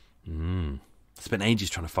 Spent ages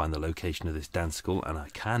trying to find the location of this dance school, and I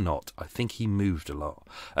cannot. I think he moved a lot.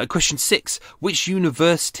 Question 6. Which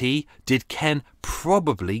university did Ken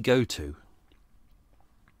probably go to?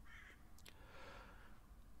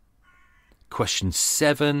 Question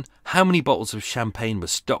 7. How many bottles of champagne were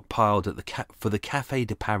stockpiled at for the Café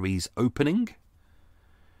de Paris opening?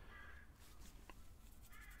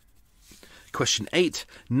 Question 8.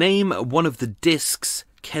 Name one of the discs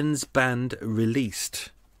Ken's band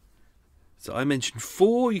released. So I mentioned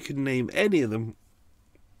 4. You can name any of them.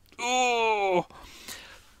 Oh!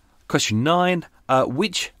 Question 9.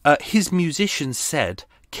 Which his musicians said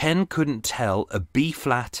Ken couldn't tell a B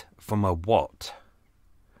flat from a what?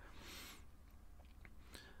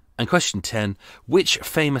 And question 10, which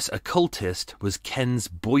famous occultist was Ken's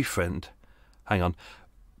boyfriend? Hang on.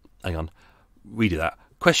 Redo that.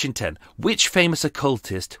 Question 10, which famous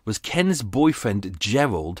occultist was Ken's boyfriend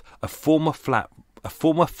Gerald a former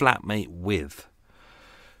flatmate with?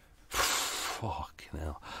 Fucking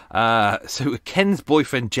hell. So Ken's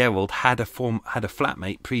boyfriend Gerald had a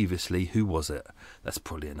flatmate previously. Who was it? That's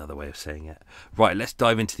probably another way of saying it. Right, let's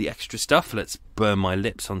dive into the extra stuff. Let's burn my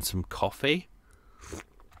lips on some coffee.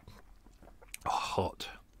 Hot.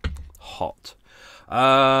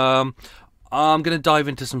 I'm going to dive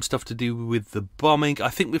into some stuff to do with the bombing. I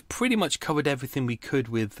think we've pretty much covered everything we could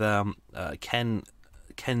with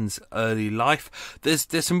Ken's early life. There's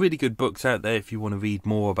some really good books out there if you want to read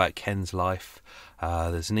more about Ken's life.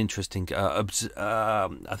 There's an interesting, I think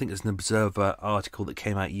there's an Observer article that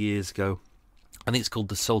came out years ago. I think it's called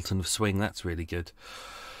The Sultan of Swing. That's really good.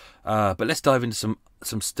 But let's dive into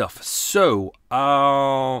some stuff. So,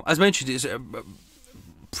 as mentioned, it's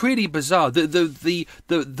pretty bizarre.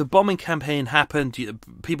 The bombing campaign happened.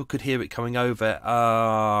 People could hear it coming over.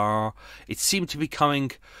 It seemed to be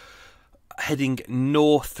heading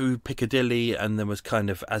north through Piccadilly, and there was kind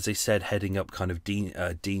of, as I said, heading up kind of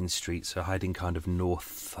Dean Street, so heading kind of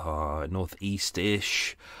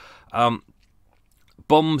northeast-ish.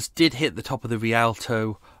 Bombs did hit the top of the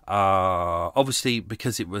Rialto. Obviously,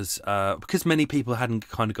 because it was because many people hadn't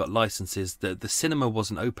kind of got licenses, the cinema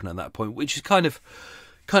wasn't open at that point, which is kind of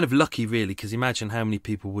lucky, really, because imagine how many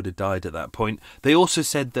people would have died at that point. They also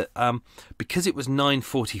said that because it was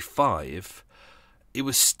 9:45, it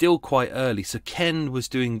was still quite early, so Ken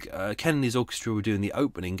and his orchestra were doing the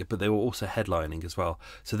opening, but they were also headlining as well.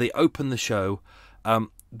 So they opened the show.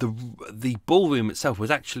 The ballroom itself was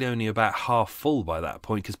actually only about half full by that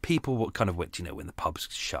point, because people were kind of went, when the pubs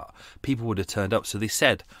shut, people would have turned up. So they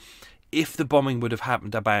said if the bombing would have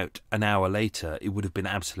happened about an hour later, it would have been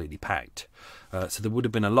absolutely packed. So there would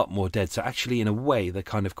have been a lot more dead. So actually, in a way, they're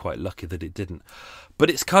kind of quite lucky that it didn't. But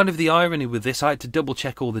it's kind of the irony with this. I had to double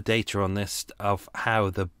check all the data on this of how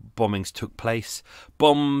the bombings took place.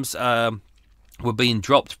 Bombs were being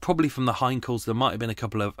dropped probably from the Heinkel's. There might have been a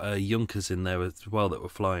couple of Junkers in there as well that were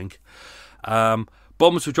flying.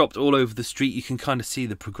 Bombs were dropped all over the street. You can kind of see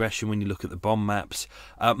the progression when you look at the bomb maps.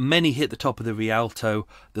 Many hit the top of the Rialto.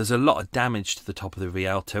 There's a lot of damage to the top of the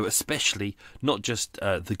Rialto, especially not just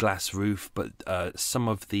the glass roof, but some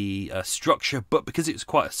of the structure. But because it was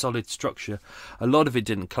quite a solid structure, a lot of it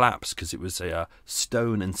didn't collapse because it was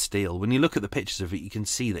stone and steel. When you look at the pictures of it, you can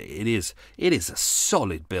see that it is a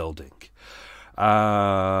solid building.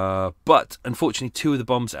 But unfortunately, 2 of the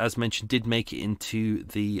bombs, as mentioned, did make it into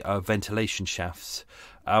the ventilation shafts.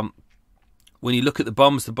 When you look at the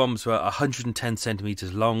bombs were 110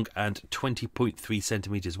 centimeters long and 20.3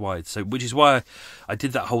 centimeters wide. So, which is why I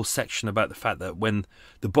did that whole section about the fact that when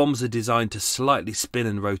the bombs are designed to slightly spin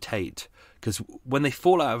and rotate, because when they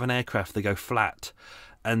fall out of an aircraft, they go flat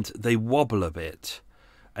and they wobble a bit.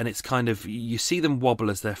 And it's kind of, you see them wobble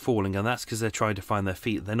as they're falling, and that's because they're trying to find their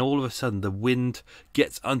feet. Then all of a sudden the wind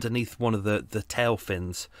gets underneath one of the tail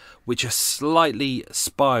fins, which are slightly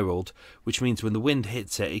spiraled, which means when the wind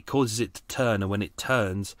hits it, it causes it to turn, and when it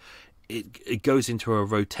turns, it goes into a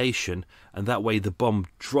rotation, and that way the bomb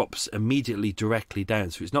drops immediately directly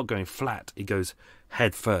down. So it's not going flat, it goes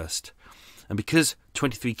head first. And because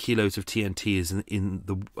 23 kilos of TNT is in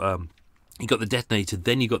the... you got the detonator,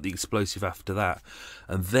 then you got the explosive after that,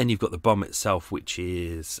 and then you've got the bomb itself, which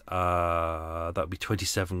is that would be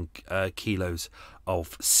 27 kilos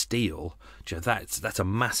of steel. That's a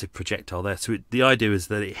massive projectile there. So the idea is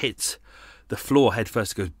that it hits the floor head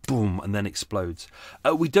first, goes boom, and then explodes.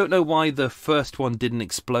 We don't know why the first one didn't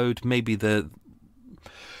explode. Maybe the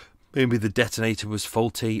detonator was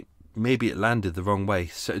faulty. Maybe it landed the wrong way.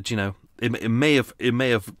 So it may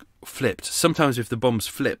have flipped. Sometimes if the bombs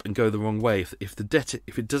flip and go the wrong way, if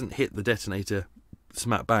it doesn't hit the detonator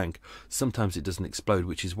smack bang, sometimes it doesn't explode,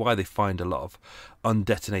 which is why they find a lot of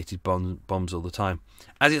undetonated bombs all the time.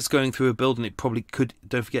 As it's going through a building, it probably could,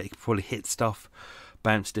 don't forget, it could probably hit stuff,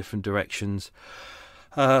 bounce different directions.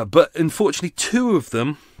 But unfortunately, 2 of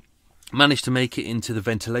them managed to make it into the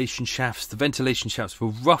ventilation shafts. The ventilation shafts were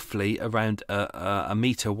roughly around a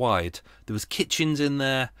metre wide. There was kitchens in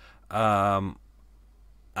there,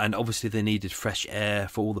 and obviously they needed fresh air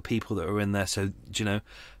for all the people that were in there. So,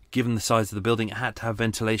 given the size of the building, it had to have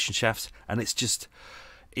ventilation shafts, and it's just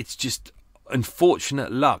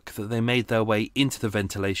unfortunate luck that they made their way into the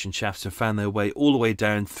ventilation shafts and found their way all the way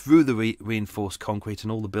down through the reinforced concrete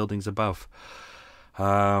and all the buildings above.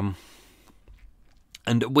 And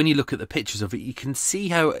when you look at the pictures of it, you can see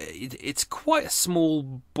how it's quite a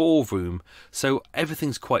small ballroom, so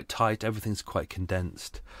everything's quite tight, everything's quite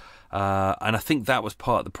condensed. And I think that was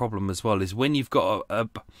part of the problem as well, is when you've got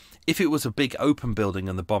if it was a big open building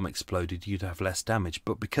and the bomb exploded, you'd have less damage.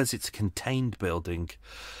 But because it's a contained building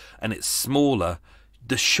and it's smaller,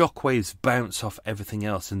 the shockwaves bounce off everything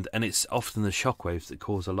else, and it's often the shockwaves that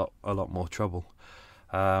cause a lot more trouble.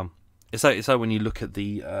 It's like when you look at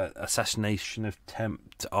the assassination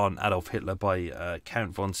attempt on Adolf Hitler by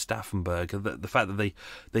Count von Stauffenberg, the fact that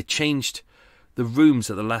they changed the rooms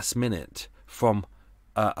at the last minute from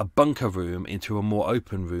a bunker room into a more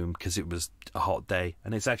open room because it was a hot day.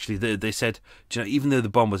 And it's actually, they said, even though the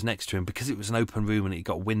bomb was next to him, because it was an open room and it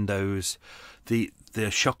got windows, the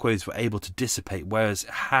shockwaves were able to dissipate, whereas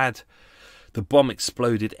had the bomb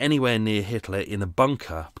exploded anywhere near Hitler in a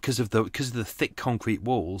bunker, because of the thick concrete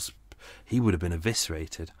walls, he would have been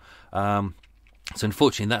eviscerated. So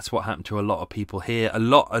unfortunately, that's what happened to a lot of people here. A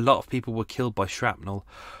lot of people were killed by shrapnel.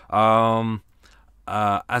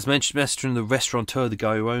 As mentioned, the restaurateur, the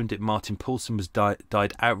guy who owned it, Martin Poulsen,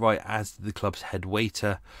 died outright, as the club's head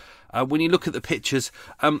waiter. When you look at the pictures,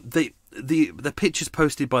 the pictures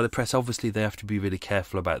posted by the press, obviously they have to be really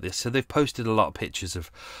careful about this. So they've posted a lot of pictures of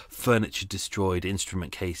furniture destroyed,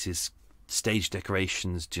 instrument cases, stage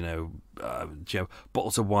decorations,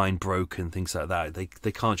 bottles of wine broken, things like that.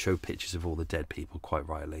 They can't show pictures of all the dead people, quite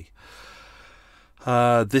rightly.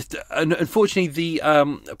 Unfortunately,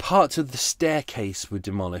 the parts of the staircase were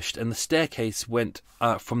demolished, and the staircase went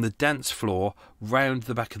from the dance floor round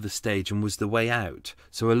the back of the stage and was the way out.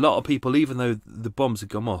 So a lot of people, even though the bombs had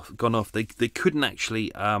gone off, they couldn't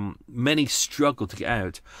actually. Many struggled to get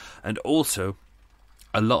out, and also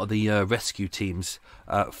a lot of the rescue teams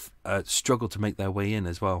struggled to make their way in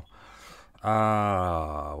as well.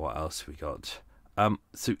 What else we got?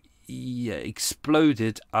 Yeah,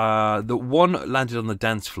 exploded. The one landed on the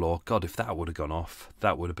dance floor. God, if that would have gone off,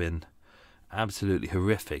 that would have been absolutely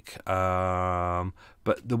horrific.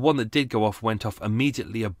 But the one that did go off went off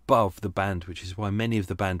immediately above the band, which is why many of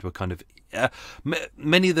the band were kind of...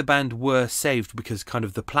 many of the band were saved because kind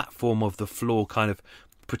of the platform of the floor kind of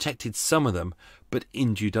protected some of them, but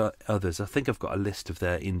injured others. I think I've got a list of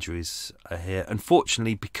their injuries here.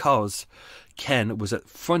 Unfortunately, because Ken was at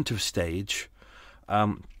front of stage...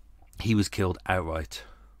 he was killed outright.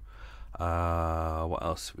 What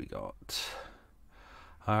else we got?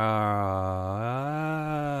 So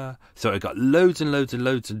I got loads and loads and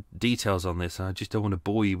loads of details on this, and I just don't want to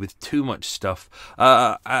bore you with too much stuff.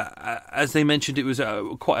 As they mentioned, it was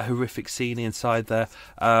quite a horrific scene inside there.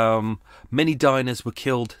 Many diners were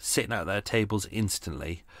killed sitting at their tables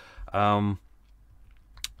instantly. The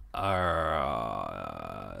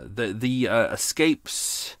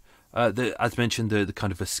escapes... as mentioned, the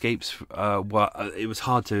kind of escapes, it was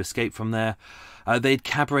hard to escape from there. They had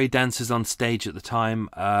cabaret dancers on stage at the time.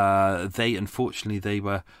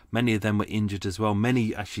 Many of them were injured as well.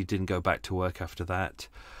 Many actually didn't go back to work after that.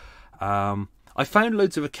 I found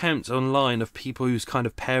loads of accounts online of people whose kind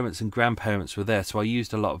of parents and grandparents were there, so I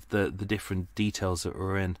used a lot of the different details that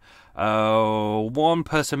were in. One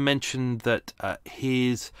person mentioned that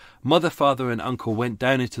his mother, father and uncle went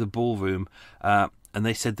down into the ballroom, and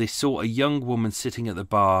they said they saw a young woman sitting at the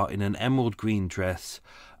bar in an emerald green dress.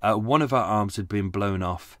 One of her arms had been blown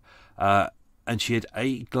off, and she had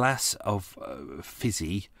a glass of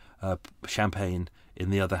fizzy champagne in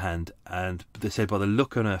the other hand. And they said by the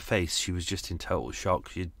look on her face, she was just in total shock.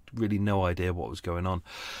 She had really no idea what was going on.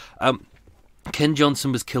 Ken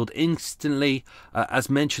Johnson was killed instantly. As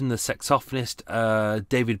mentioned, the saxophonist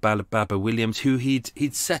David Baba Williams, who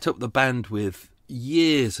he'd set up the band with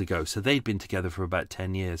years ago, so they'd been together for about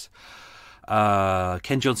 10 years.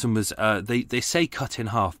 Ken Johnson was they say cut in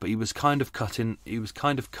half, but he was kind of cut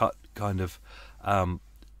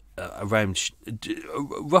around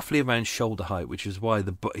roughly around shoulder height, which is why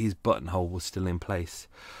his buttonhole was still in place.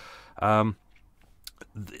 The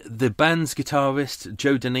band's guitarist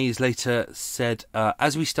Joe Denise later said,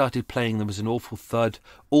 as we started playing, there was an awful thud,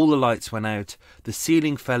 all the lights went out, the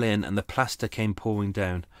ceiling fell in and the plaster came pouring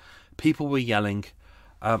down. People were yelling.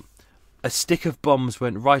 A stick of bombs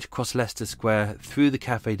went right across Leicester Square, through the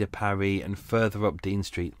Café de Paris and further up Dean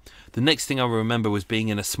Street. The next thing I remember was being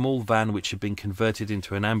in a small van which had been converted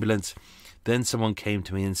into an ambulance. Then someone came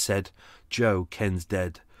to me and said, "Joe, Ken's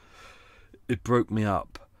dead." It broke me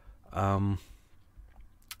up.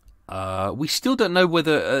 We still don't know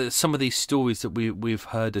whether some of these stories that we've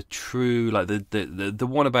heard are true, like the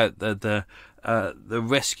one about the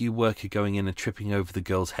rescue worker going in and tripping over the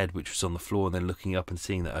girl's head, which was on the floor, and then looking up and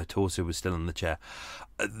seeing that her torso was still in the chair.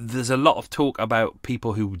 There's a lot of talk about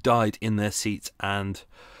people who died in their seats and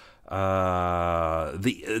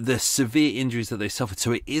the severe injuries that they suffered.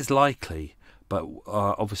 So it is likely, but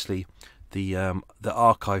obviously the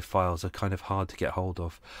archive files are kind of hard to get hold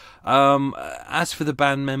of. As for the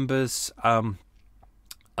band members, one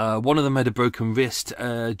of them had a broken wrist.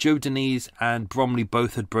 Joe Denise and Bromley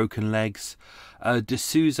both had broken legs.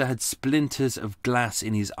 D'Souza had splinters of glass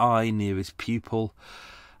in his eye near his pupil.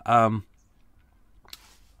 What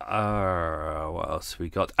else we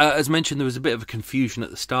got? As mentioned, there was a bit of a confusion at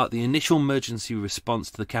the start. The initial emergency response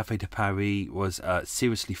to the Café de Paris was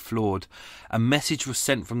seriously flawed. A message was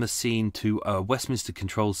sent from the scene to Westminster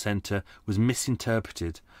Control Centre was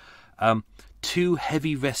misinterpreted. 2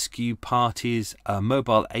 heavy rescue parties, a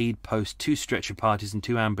mobile aid post, 2 stretcher parties and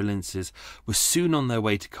 2 ambulances were soon on their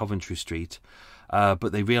way to Coventry Street.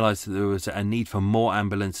 But they realised that there was a need for more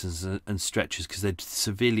ambulances and stretchers because they'd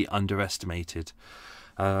severely underestimated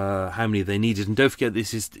how many they needed. And don't forget,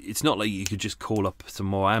 it's not like you could just call up some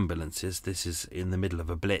more ambulances. This is in the middle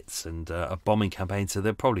of a blitz and a bombing campaign, so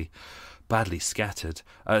they're probably badly scattered.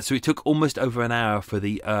 So it took almost over an hour for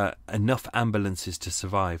the enough ambulances to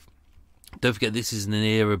survive. Don't forget, this is in an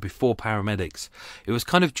era before paramedics. It was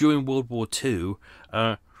kind of during World War II,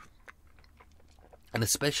 and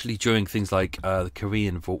especially during things like the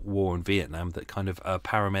Korean War and Vietnam, that kind of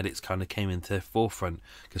paramedics kind of came into the forefront.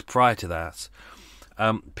 Because prior to that,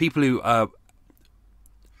 people who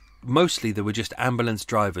mostly they were just ambulance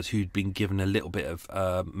drivers who'd been given a little bit of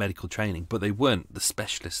medical training, but they weren't the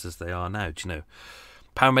specialists as they are now. Do you know?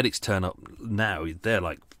 Paramedics turn up now; they're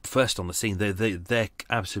like first on the scene. They're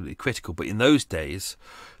absolutely critical. But in those days,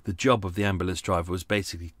 the job of the ambulance driver was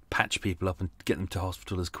basically patch people up and get them to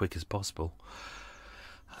hospital as quick as possible.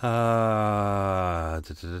 What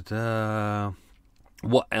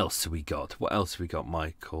else have we got?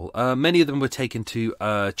 Michael? Many of them were taken to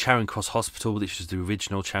Charing Cross Hospital, which was the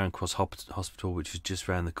original Charing Cross Hospital, which was just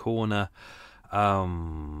round the corner.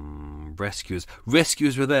 Rescuers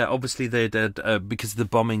were there. Obviously, they did because of the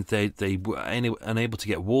bombing. They were unable to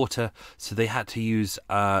get water, so they had to use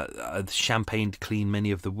champagne to clean many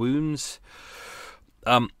of the wounds.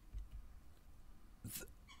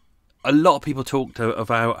 A lot of people talked of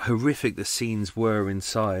how horrific the scenes were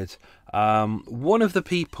inside. One of the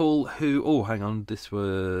people who... Oh, hang on. This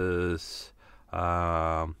was...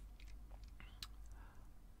 I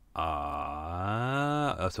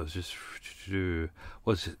thought it was just...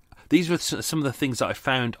 These were some of the things that I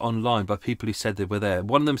found online by people who said they were there.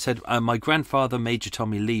 One of them said, my grandfather, Major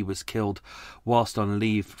Tommy Lee, was killed whilst on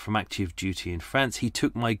leave from active duty in France. He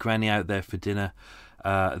took my granny out there for dinner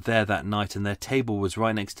there that night, and their table was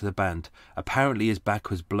right next to the band. Apparently his back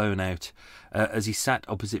was blown out as he sat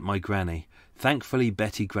opposite my granny. Thankfully,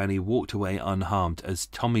 Betty Granny walked away unharmed as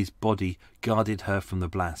Tommy's body guarded her from the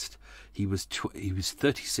blast. He was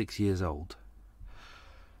 36 years old.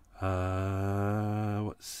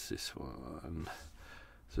 What's this one?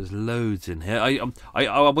 So there's loads in here.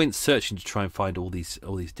 I went searching to try and find all these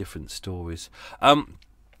different stories.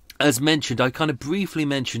 As mentioned, I kind of briefly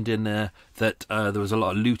mentioned in there that there was a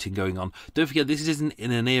lot of looting going on. Don't forget, this isn't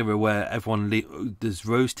in an era where there's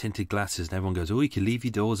rose-tinted glasses and everyone goes, oh, you can leave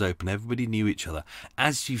your doors open. Everybody knew each other.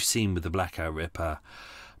 As you've seen with the Blackout Ripper,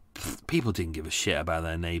 people didn't give a shit about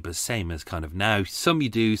their neighbours, same as kind of now. Some you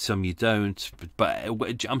do, some you don't. But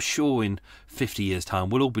I'm sure in 50 years' time,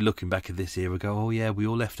 we'll all be looking back at this era and go, oh, yeah, we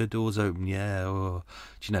all left our doors open, yeah. Oh.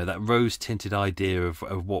 Do you know, that rose-tinted idea of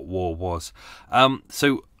what war was.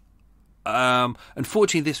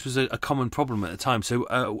 Unfortunately, this was a common problem at the time.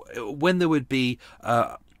 So when there would be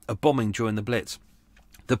a bombing during the Blitz,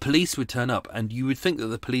 the police would turn up, and you would think that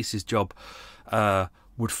the police's job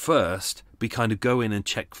would first be kind of go in and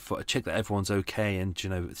check that everyone's okay and, you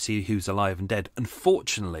know, see who's alive and dead.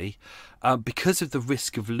 Unfortunately, because of the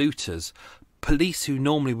risk of looters, police who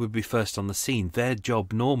normally would be first on the scene, their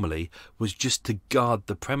job normally was just to guard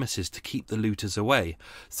the premises, to keep the looters away.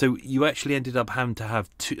 So you actually ended up having to have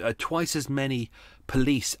twice as many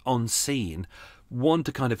police on scene, one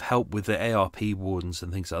to kind of help with the ARP wardens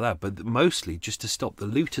and things like that, but mostly just to stop the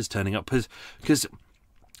looters turning up, because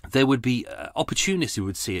there would be opportunists who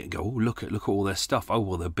would see it and go, oh, look at all their stuff. Oh,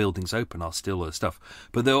 well, their building's open, I'll steal their stuff.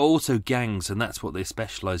 But there are also gangs, and that's what they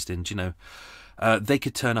specialised in, you know. They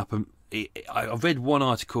could turn up and... I read one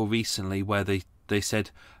article recently where they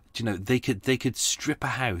said, you know, they could strip a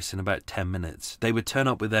house in about 10 minutes. They would turn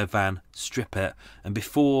up with their van, strip it, and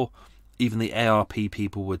before even the ARP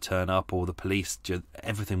people would turn up or the police,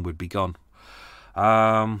 everything would be gone.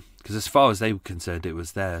 Because as far as they were concerned, it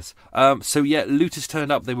was theirs. So yeah, looters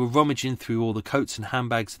turned up. They were rummaging through all the coats and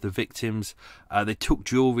handbags of the victims. They took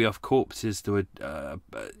jewellery off corpses.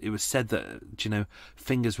 It was said that, you know,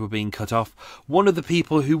 fingers were being cut off. One of the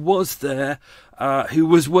people who was there, who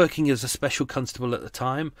was working as a special constable at the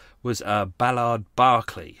time, was Ballard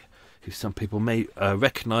Barclay, who some people may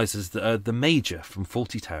recognise as the Major from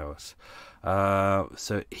Fawlty Towers.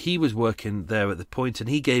 So he was working there at the point, and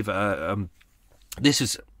he gave this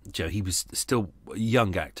is, Joe. He was still a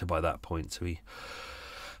young actor by that point, so he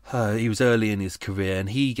was early in his career, and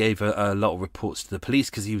he gave a lot of reports to the police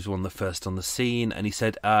because he was one of the first on the scene. And he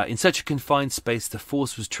said, in such a confined space, the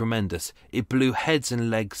force was tremendous. It blew heads and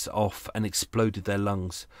legs off and exploded their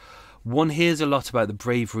lungs. One hears a lot about the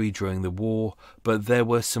bravery during the war, but there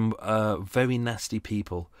were some very nasty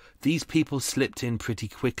people. These people slipped in pretty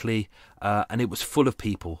quickly, and it was full of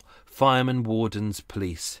people: firemen, wardens,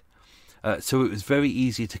 police. So it was very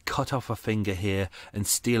easy to cut off a finger here and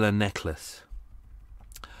steal a necklace.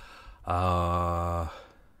 What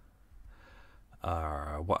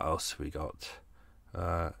else have we got?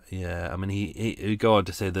 Yeah, I mean, he go on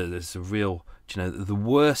to say that there's a real, you know, the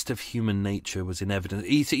worst of human nature was in evidence.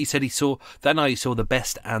 He said he saw the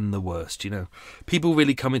best and the worst, you know. People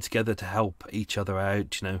really coming together to help each other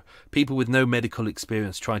out, you know. People with no medical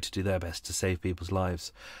experience trying to do their best to save people's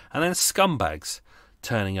lives. And then scumbags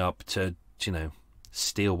turning up to, you know,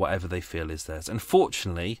 steal whatever they feel is theirs.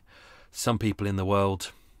 Unfortunately, some people in the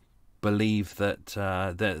world believe that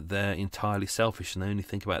they're entirely selfish and they only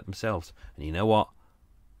think about themselves. And you know what?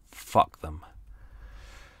 Fuck them.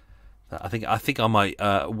 I think I might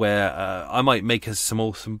wear. I might make us some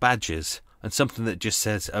awesome badges, and something that just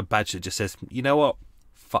says, a badge that just says, you know what,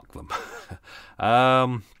 fuck them.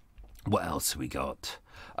 What else have we got?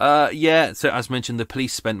 Yeah, so as mentioned, the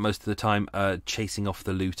police spent most of the time chasing off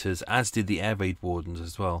the looters, as did the air raid wardens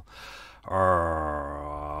as well.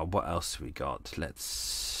 What else have we got?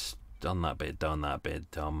 Let's done that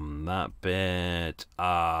bit.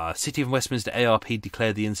 City of Westminster ARP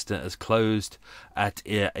declared the incident as closed at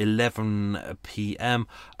 11 p.m.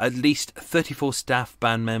 At least 34 staff,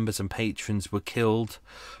 band members and patrons were killed,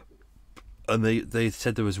 and they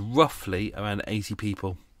said there was roughly around 80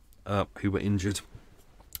 people who were injured.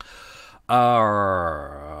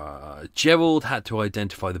 Gerald had to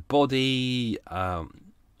identify the body.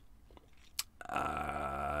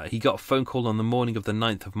 He got a phone call on the morning of the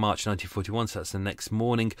 9th of March 1941, so that's the next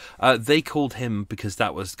morning. They called him because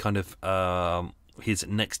that was kind of his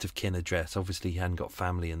next of kin address. Obviously, he hadn't got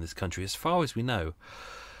family in this country, as far as we know.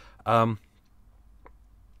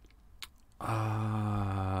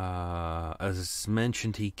 As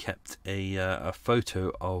mentioned, he kept a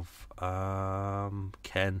photo of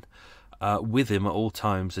Ken with him at all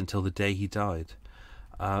times until the day he died.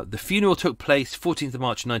 The funeral took place 14th of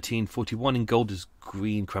March 1941 in Golders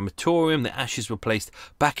Green Crematorium. The ashes were placed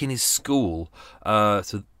back in his school,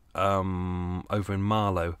 over in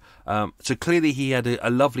Marlow. So clearly he had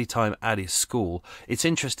a lovely time at his school. It's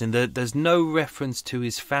interesting that there's no reference to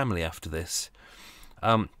his family after this.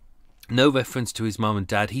 No reference to his mum and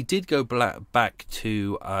dad. He did go back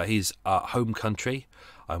to his home country.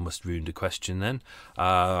 I almost ruined a question then.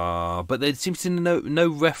 But there seems to be no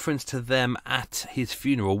reference to them at his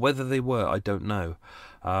funeral. Whether they were, I don't know.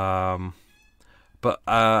 But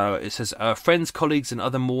it says, friends, colleagues and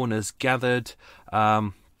other mourners gathered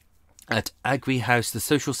at Agri House, the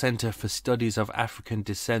social centre for studies of African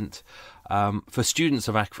descent, for students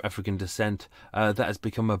of African descent, that has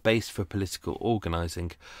become a base for political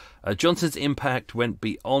organising. Johnson's impact went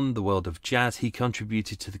beyond the world of jazz. He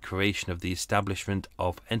contributed to the creation of the establishment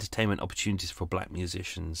of entertainment opportunities for black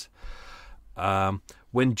musicians.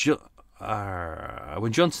 When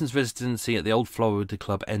Johnson's residency at the Old Florida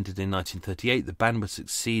Club ended in 1938, the band was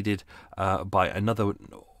succeeded by another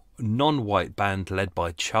non-white band led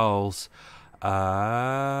by Charles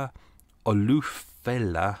Olufela.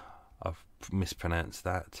 I've mispronounced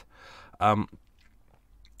that.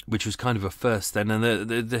 Which was kind of a first then, and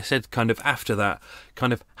they said kind of after that,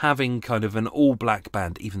 kind of having kind of an all-black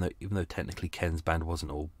band, even though technically Ken's band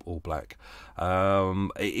wasn't all black,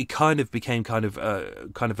 it kind of became kind of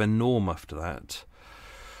a norm after that.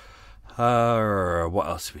 What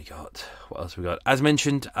else have we got? As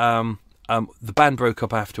mentioned, the band broke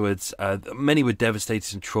up afterwards. Many were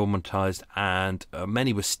devastated and traumatized, and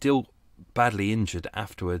many were still badly injured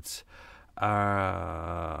afterwards.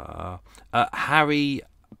 Harry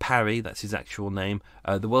Parry, that's his actual name,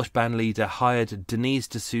 the Welsh band leader, hired Denise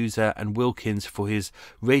D'Souza and Wilkins for his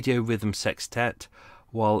radio rhythm sextet,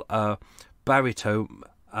 while Barito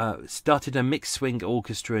started a mixed swing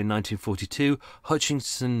orchestra in 1942.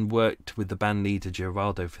 Hutchinson worked with the band leader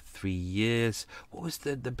Geraldo for 3 years. What was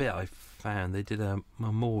the bit I found? They did a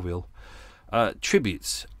memorial.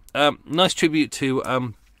 Tributes. Nice tribute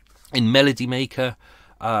to in Melody Maker,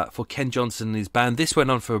 for Ken Johnson and his band. This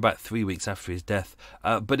went on for about 3 weeks after his death,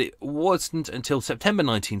 but it wasn't until September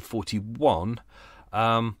 1941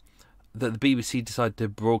 that the BBC decided to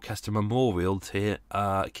broadcast a memorial to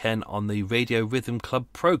Ken on the Radio Rhythm Club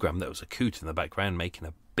programme. There was a coot in the background making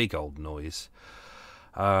a big old noise.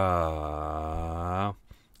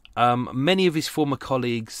 Many of his former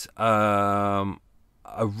colleagues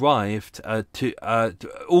arrived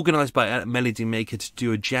organised by Melody Maker to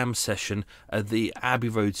do a jam session at the Abbey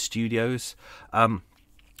Road studios.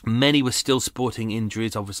 Many were still sporting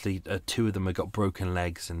injuries. Obviously, 2 of them had got broken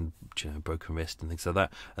legs and broken wrist and things like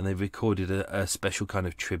that, and they recorded a special kind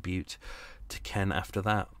of tribute to Ken after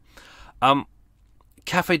that.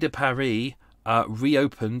 Café de Paris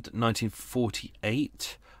reopened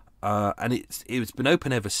 1948. And it's been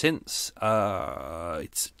open ever since.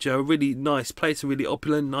 It's a really nice place, a really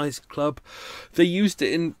opulent, nice club. They used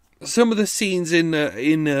it in some of the scenes in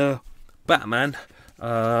Batman,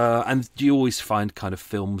 and you always find kind of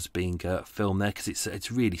films being filmed there because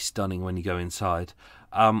it's really stunning when you go inside.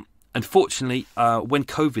 Unfortunately, when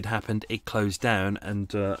COVID happened, it closed down,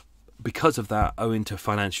 and because of that, owing to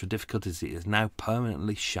financial difficulties, it is now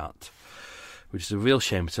permanently shut, which is a real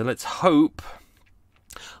shame. So let's hope.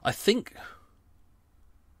 I think.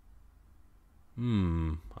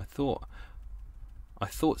 I thought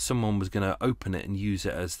someone was going to open it and use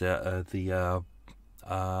it as the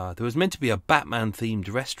There was meant to be a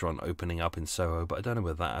Batman-themed restaurant opening up in Soho, but I don't know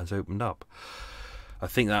whether that has opened up. I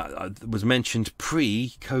think that was mentioned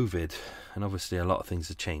pre-COVID, and obviously a lot of things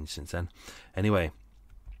have changed since then. Anyway,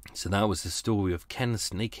 so that was the story of Ken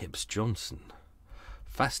Snakehips Johnson.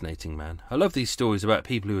 Fascinating, man. I love these stories about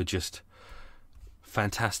people who are just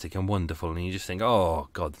fantastic and wonderful, and you just think, oh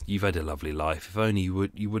God, you've had a lovely life. If only you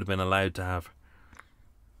would have been allowed to have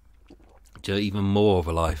even more of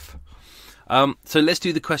a life. So let's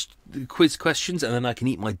do the quiz questions, and then I can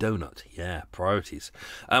eat my donut. Yeah, priorities.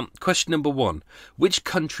 Question number 1. Which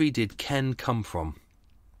country did Ken come from?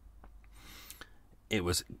 It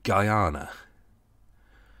was Guyana.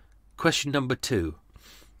 Question number 2.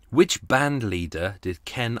 Which band leader did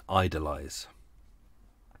Ken idolise?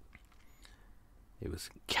 It was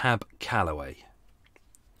Cab Calloway.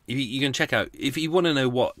 You can check out, if you want to know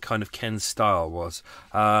what kind of Ken's style was,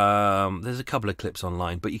 there's a couple of clips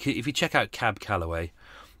online, but if you check out Cab Calloway,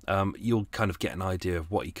 you'll kind of get an idea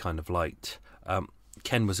of what he kind of liked.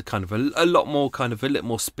 Ken was a kind of a little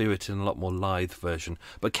more spirited and a lot more lithe version,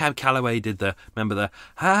 but Cab Calloway did remember the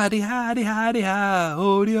haddy haddy haddy ha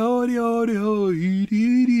hody hody hody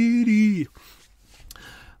hody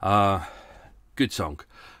hody. Good song.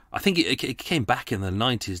 I think it came back in the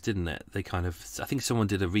 90s, didn't it? I think someone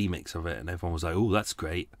did a remix of it, and everyone was like, "Oh, that's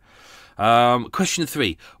great." Question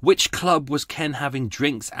 3: Which club was Ken having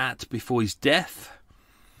drinks at before his death?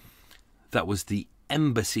 That was the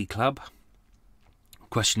Embassy Club.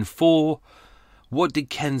 Question 4: What did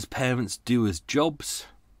Ken's parents do as jobs?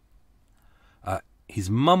 His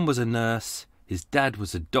mum was a nurse, his dad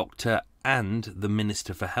was a doctor and the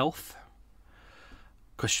Minister for Health.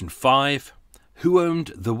 Question 5: Who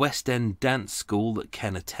owned the West End dance school that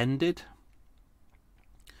Ken attended?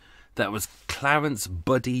 That was Clarence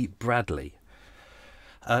Buddy Bradley.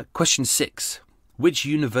 Question 6. Which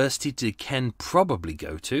university did Ken probably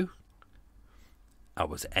go to? That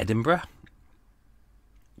was Edinburgh.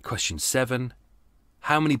 Question 7.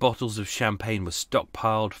 How many bottles of champagne were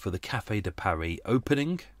stockpiled for the Café de Paris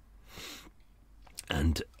opening?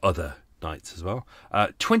 And other nights as well.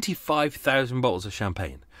 25,000 bottles of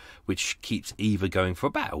champagne, which keeps Eva going for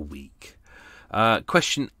about a week.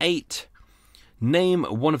 Question 8. Name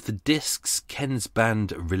one of the discs Ken's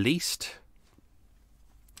band released.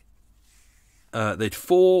 They'd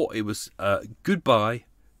 4. It was Goodbye,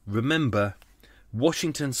 Remember,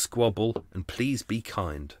 Washington Squabble, and Please Be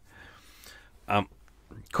Kind.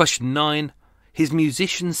 Question 9. His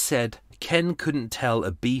musicians said Ken couldn't tell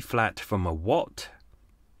a B flat from a what?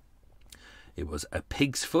 It was a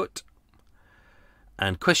pig's foot.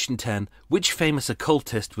 And question 10. Which famous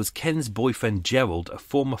occultist was Ken's boyfriend Gerald a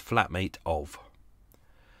former flatmate of?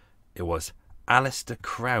 It was Aleister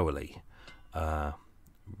Crowley,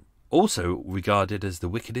 also regarded as the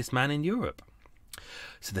wickedest man in Europe.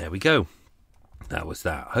 So there we go. That was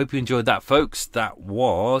that. Hope you enjoyed that, folks. That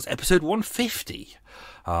was episode 150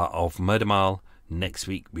 of Murder Mile. Next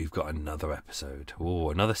week we've got another episode. Oh,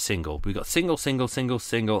 another single. We've got single,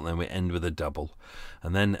 and then we end with a double.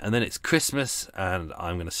 And then it's Christmas, and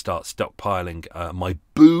I'm going to start stockpiling my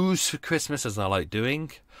booze for Christmas, as I like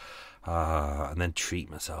doing. And then treat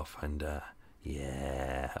myself. And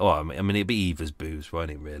yeah. Oh, I mean, it'd be Eva's booze,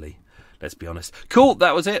 won't it, really? Let's be honest. Cool,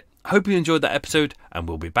 that was it. Hope you enjoyed that episode, and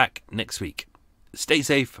we'll be back next week. Stay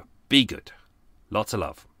safe, be good. Lots of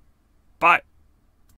love. Bye.